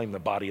come and claim the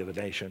body of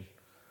the nation?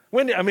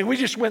 We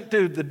just went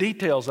through the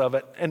details of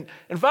it. And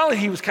finally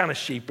he was kind of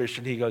sheepish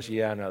and he goes,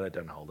 yeah, no, that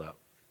doesn't hold up.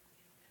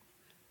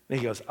 And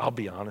he goes, I'll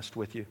be honest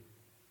with you.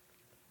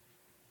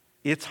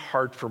 It's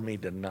hard for me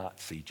to not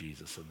see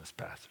Jesus in this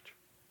passage.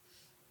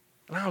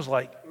 And I was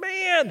like,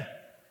 man.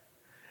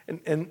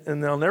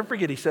 And I'll never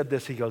forget he said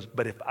this. He goes,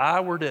 but if I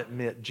were to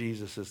admit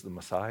Jesus is the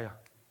Messiah,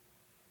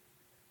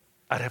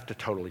 I'd have to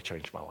totally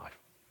change my life.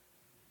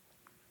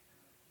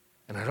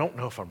 And I don't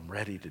know if I'm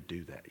ready to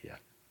do that yet.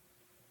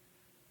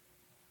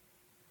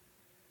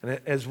 And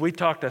as we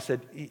talked, I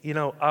said,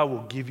 I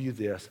will give you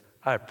this.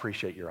 I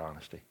appreciate your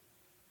honesty.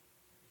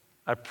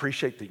 I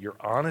appreciate that you're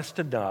honest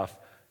enough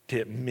to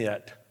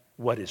admit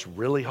what is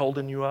really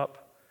holding you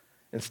up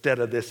instead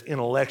of this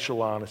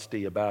intellectual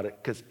honesty about it.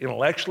 Because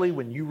intellectually,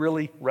 when you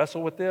really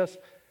wrestle with this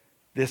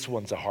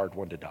one's a hard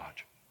one to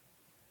dodge.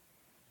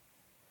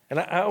 And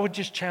I would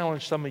just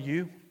challenge some of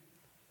you,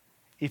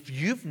 if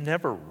you've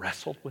never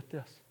wrestled with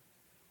this,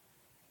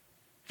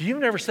 if you've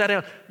never sat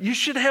down, you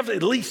should have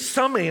at least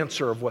some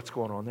answer of what's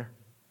going on there.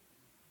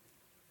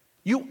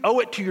 You owe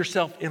it to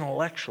yourself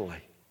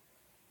intellectually.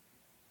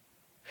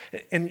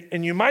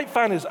 And you might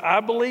find, as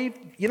I believe,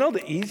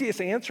 the easiest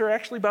answer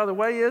actually, by the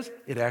way, is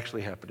it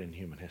actually happened in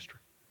human history.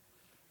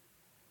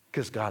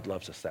 Because God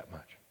loves us that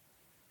much.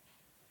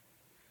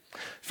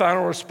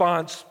 Final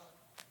response,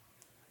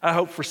 I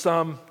hope for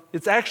some,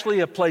 it's actually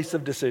a place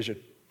of decision.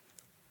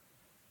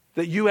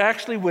 That you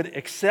actually would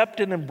accept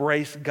and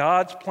embrace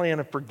God's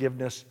plan of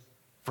forgiveness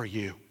for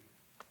you.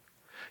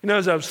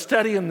 As I was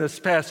studying this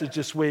passage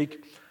this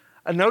week,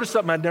 I noticed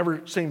something I'd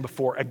never seen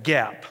before, a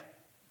gap.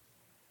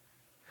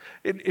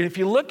 If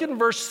you look in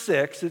verse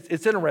 6,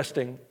 it's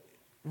interesting.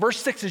 Verse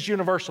 6 is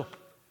universal.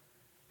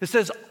 It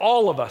says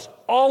all of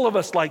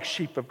us like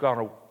sheep have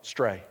gone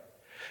astray.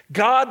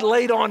 God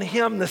laid on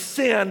him the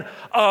sin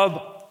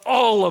of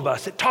all of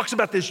us. It talks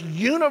about this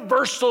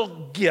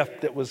universal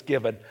gift that was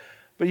given.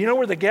 But you know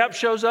where the gap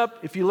shows up?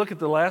 If you look at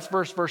the last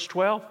verse, verse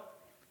 12.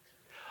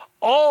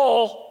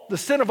 The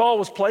sin of all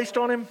was placed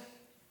on him.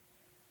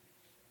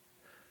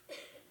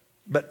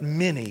 But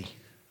many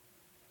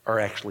are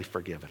actually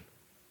forgiven.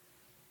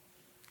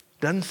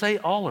 Doesn't say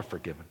all are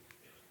forgiven.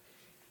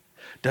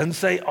 Doesn't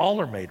say all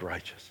are made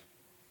righteous.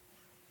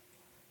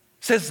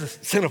 It says the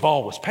sin of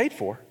all was paid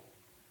for.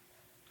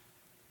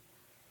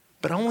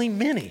 But only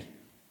many.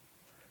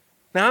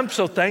 Now I'm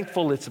so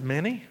thankful it's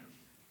many.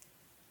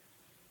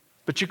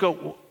 But you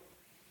go,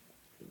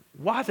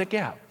 why the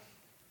gap?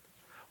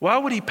 Why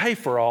would he pay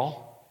for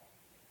all,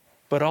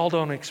 but all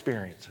don't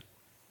experience it?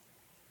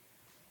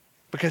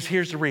 Because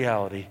here's the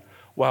reality.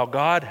 While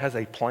God has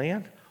a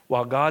plan,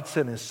 while God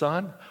sent his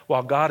son,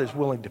 while God is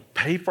willing to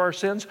pay for our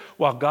sins,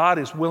 while God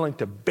is willing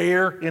to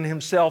bear in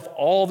himself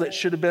all that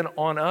should have been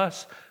on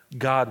us,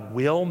 God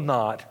will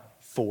not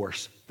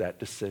force that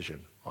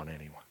decision on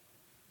anyone.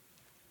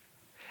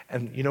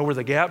 And you know where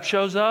the gap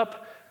shows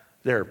up?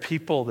 There are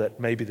people that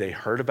maybe they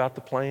heard about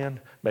the plan,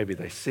 maybe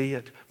they see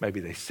it, maybe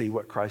they see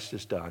what Christ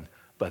has done,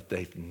 but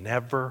they've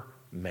never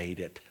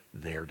made it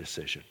their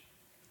decision.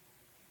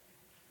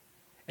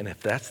 And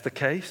if that's the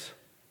case,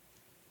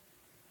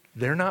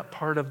 they're not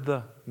part of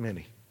the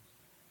many.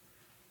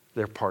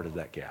 They're part of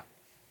that gap.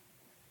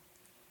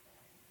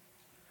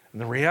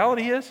 And the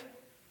reality is,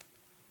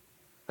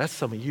 that's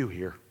some of you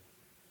here,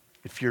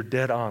 if you're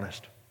dead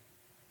honest.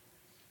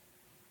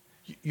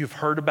 You've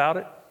heard about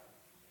it.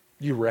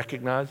 You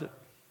recognize it,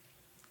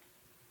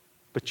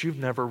 but you've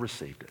never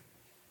received it.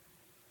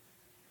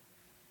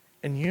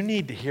 And you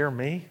need to hear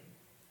me.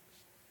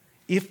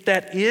 If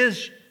that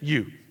is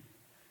you,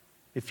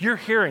 if you're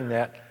hearing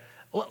that,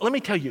 let me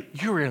tell you,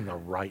 you're in the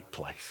right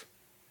place.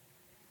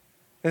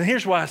 And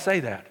here's why I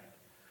say that.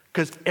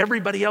 Because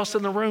everybody else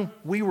in the room,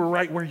 we were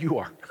right where you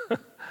are.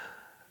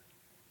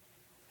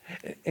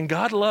 And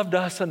God loved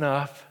us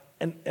enough,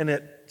 and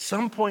at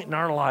some point in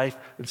our life,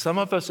 and some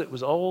of us it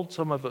was old,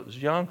 some of it was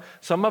young,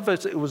 some of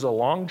us it was a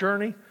long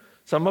journey,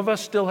 some of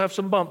us still have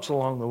some bumps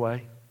along the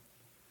way.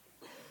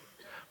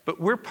 But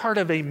we're part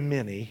of a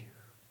many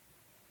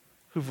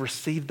who've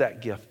received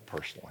that gift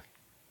personally.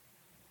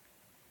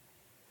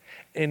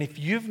 And if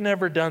you've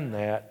never done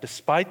that,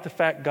 despite the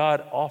fact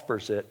God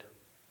offers it,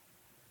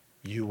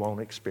 you won't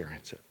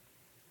experience it.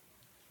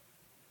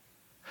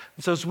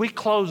 And so as we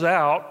close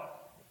out,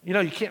 you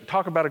can't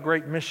talk about a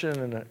great mission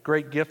and a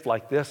great gift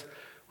like this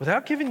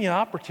without giving you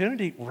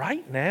opportunity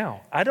right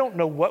now. I don't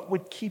know what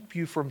would keep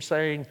you from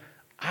saying,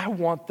 I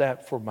want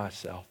that for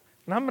myself.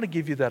 And I'm going to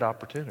give you that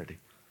opportunity.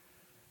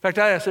 In fact,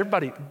 I ask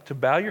everybody to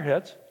bow your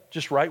heads,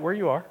 just right where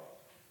you are.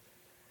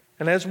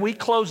 And as we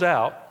close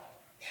out,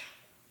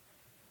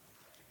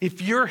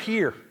 if you're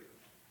here,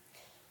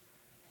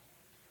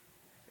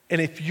 and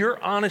if you're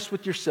honest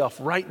with yourself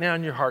right now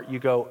in your heart, you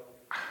go,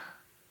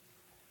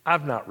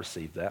 I've not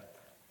received that.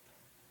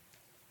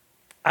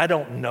 I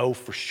don't know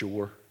for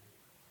sure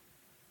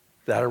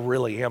that I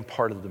really am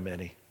part of the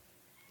many.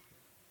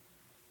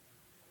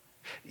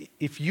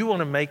 If you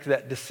want to make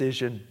that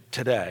decision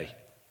today,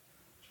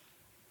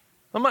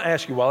 I'm going to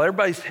ask you, while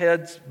everybody's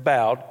head's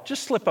bowed,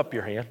 just slip up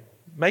your hand.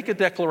 Make a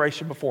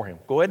declaration before Him.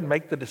 Go ahead and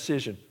make the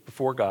decision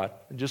before God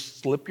and just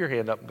slip your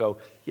hand up and go,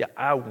 yeah,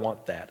 I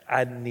want that.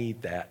 I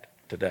need that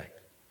today.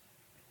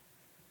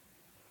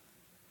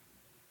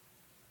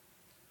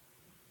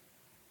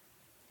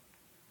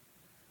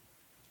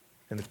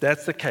 And if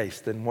that's the case,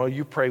 then will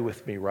you pray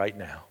with me right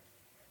now?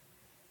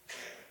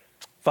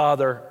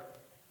 Father,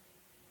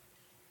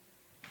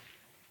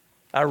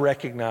 I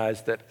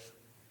recognize that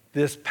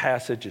this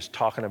passage is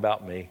talking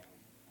about me.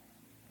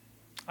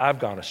 I've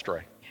gone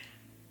astray.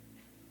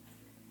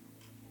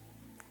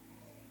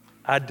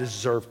 I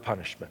deserve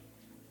punishment.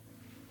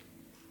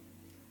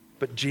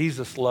 But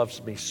Jesus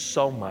loves me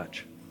so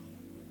much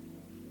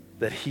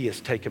that He has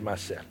taken my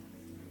sin.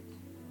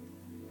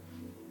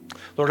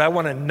 Lord, I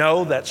want to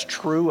know that's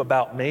true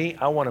about me.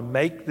 I want to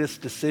make this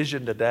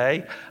decision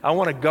today. I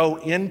want to go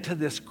into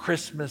this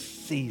Christmas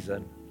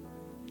season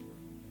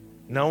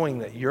knowing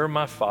that You're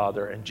my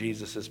Father and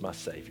Jesus is my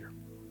Savior.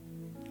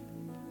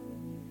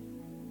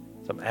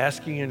 So I'm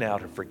asking You now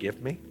to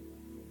forgive me.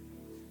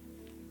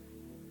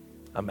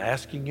 I'm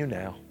asking You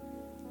now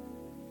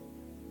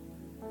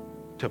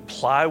to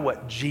apply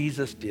what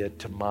Jesus did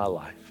to my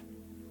life.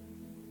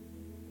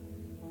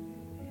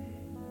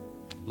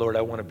 Lord,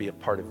 I want to be a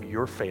part of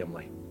Your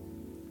family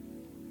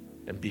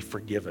and be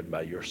forgiven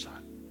by Your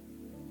Son.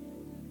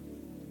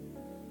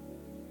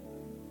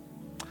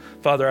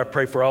 Father, I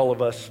pray for all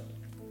of us.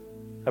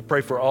 I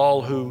pray for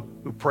all who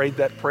prayed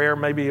that prayer.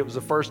 Maybe it was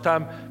the first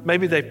time.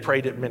 Maybe they've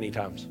prayed it many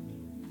times.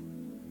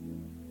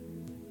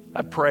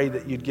 I pray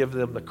that You'd give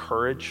them the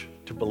courage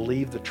to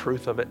believe the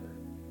truth of it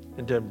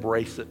and to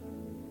embrace it.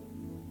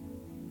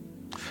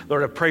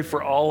 Lord, I pray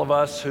for all of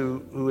us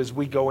who as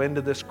we go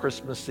into this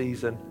Christmas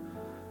season,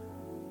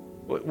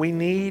 we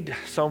need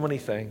so many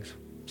things.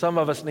 Some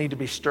of us need to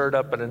be stirred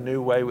up in a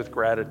new way with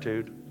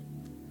gratitude.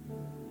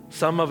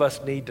 Some of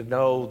us need to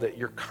know that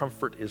Your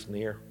comfort is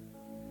near.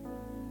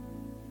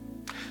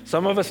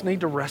 Some of us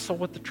need to wrestle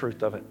with the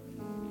truth of it.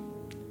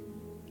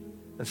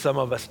 And some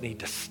of us need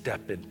to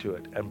step into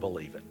it and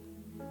believe it.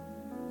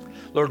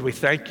 Lord, we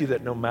thank You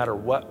that no matter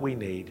what we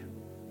need,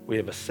 we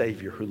have a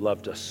Savior who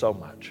loved us so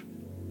much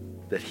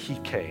that He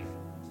came.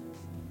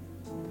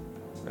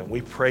 And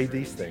we pray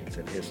these things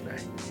in His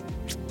name.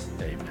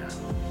 Amen.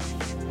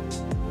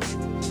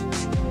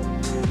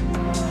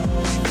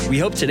 We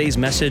hope today's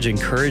message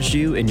encouraged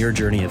you in your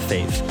journey of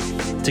faith.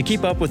 To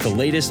keep up with the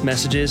latest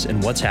messages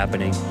and what's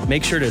happening,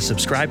 make sure to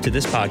subscribe to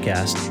this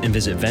podcast and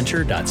visit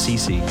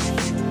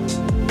venture.cc.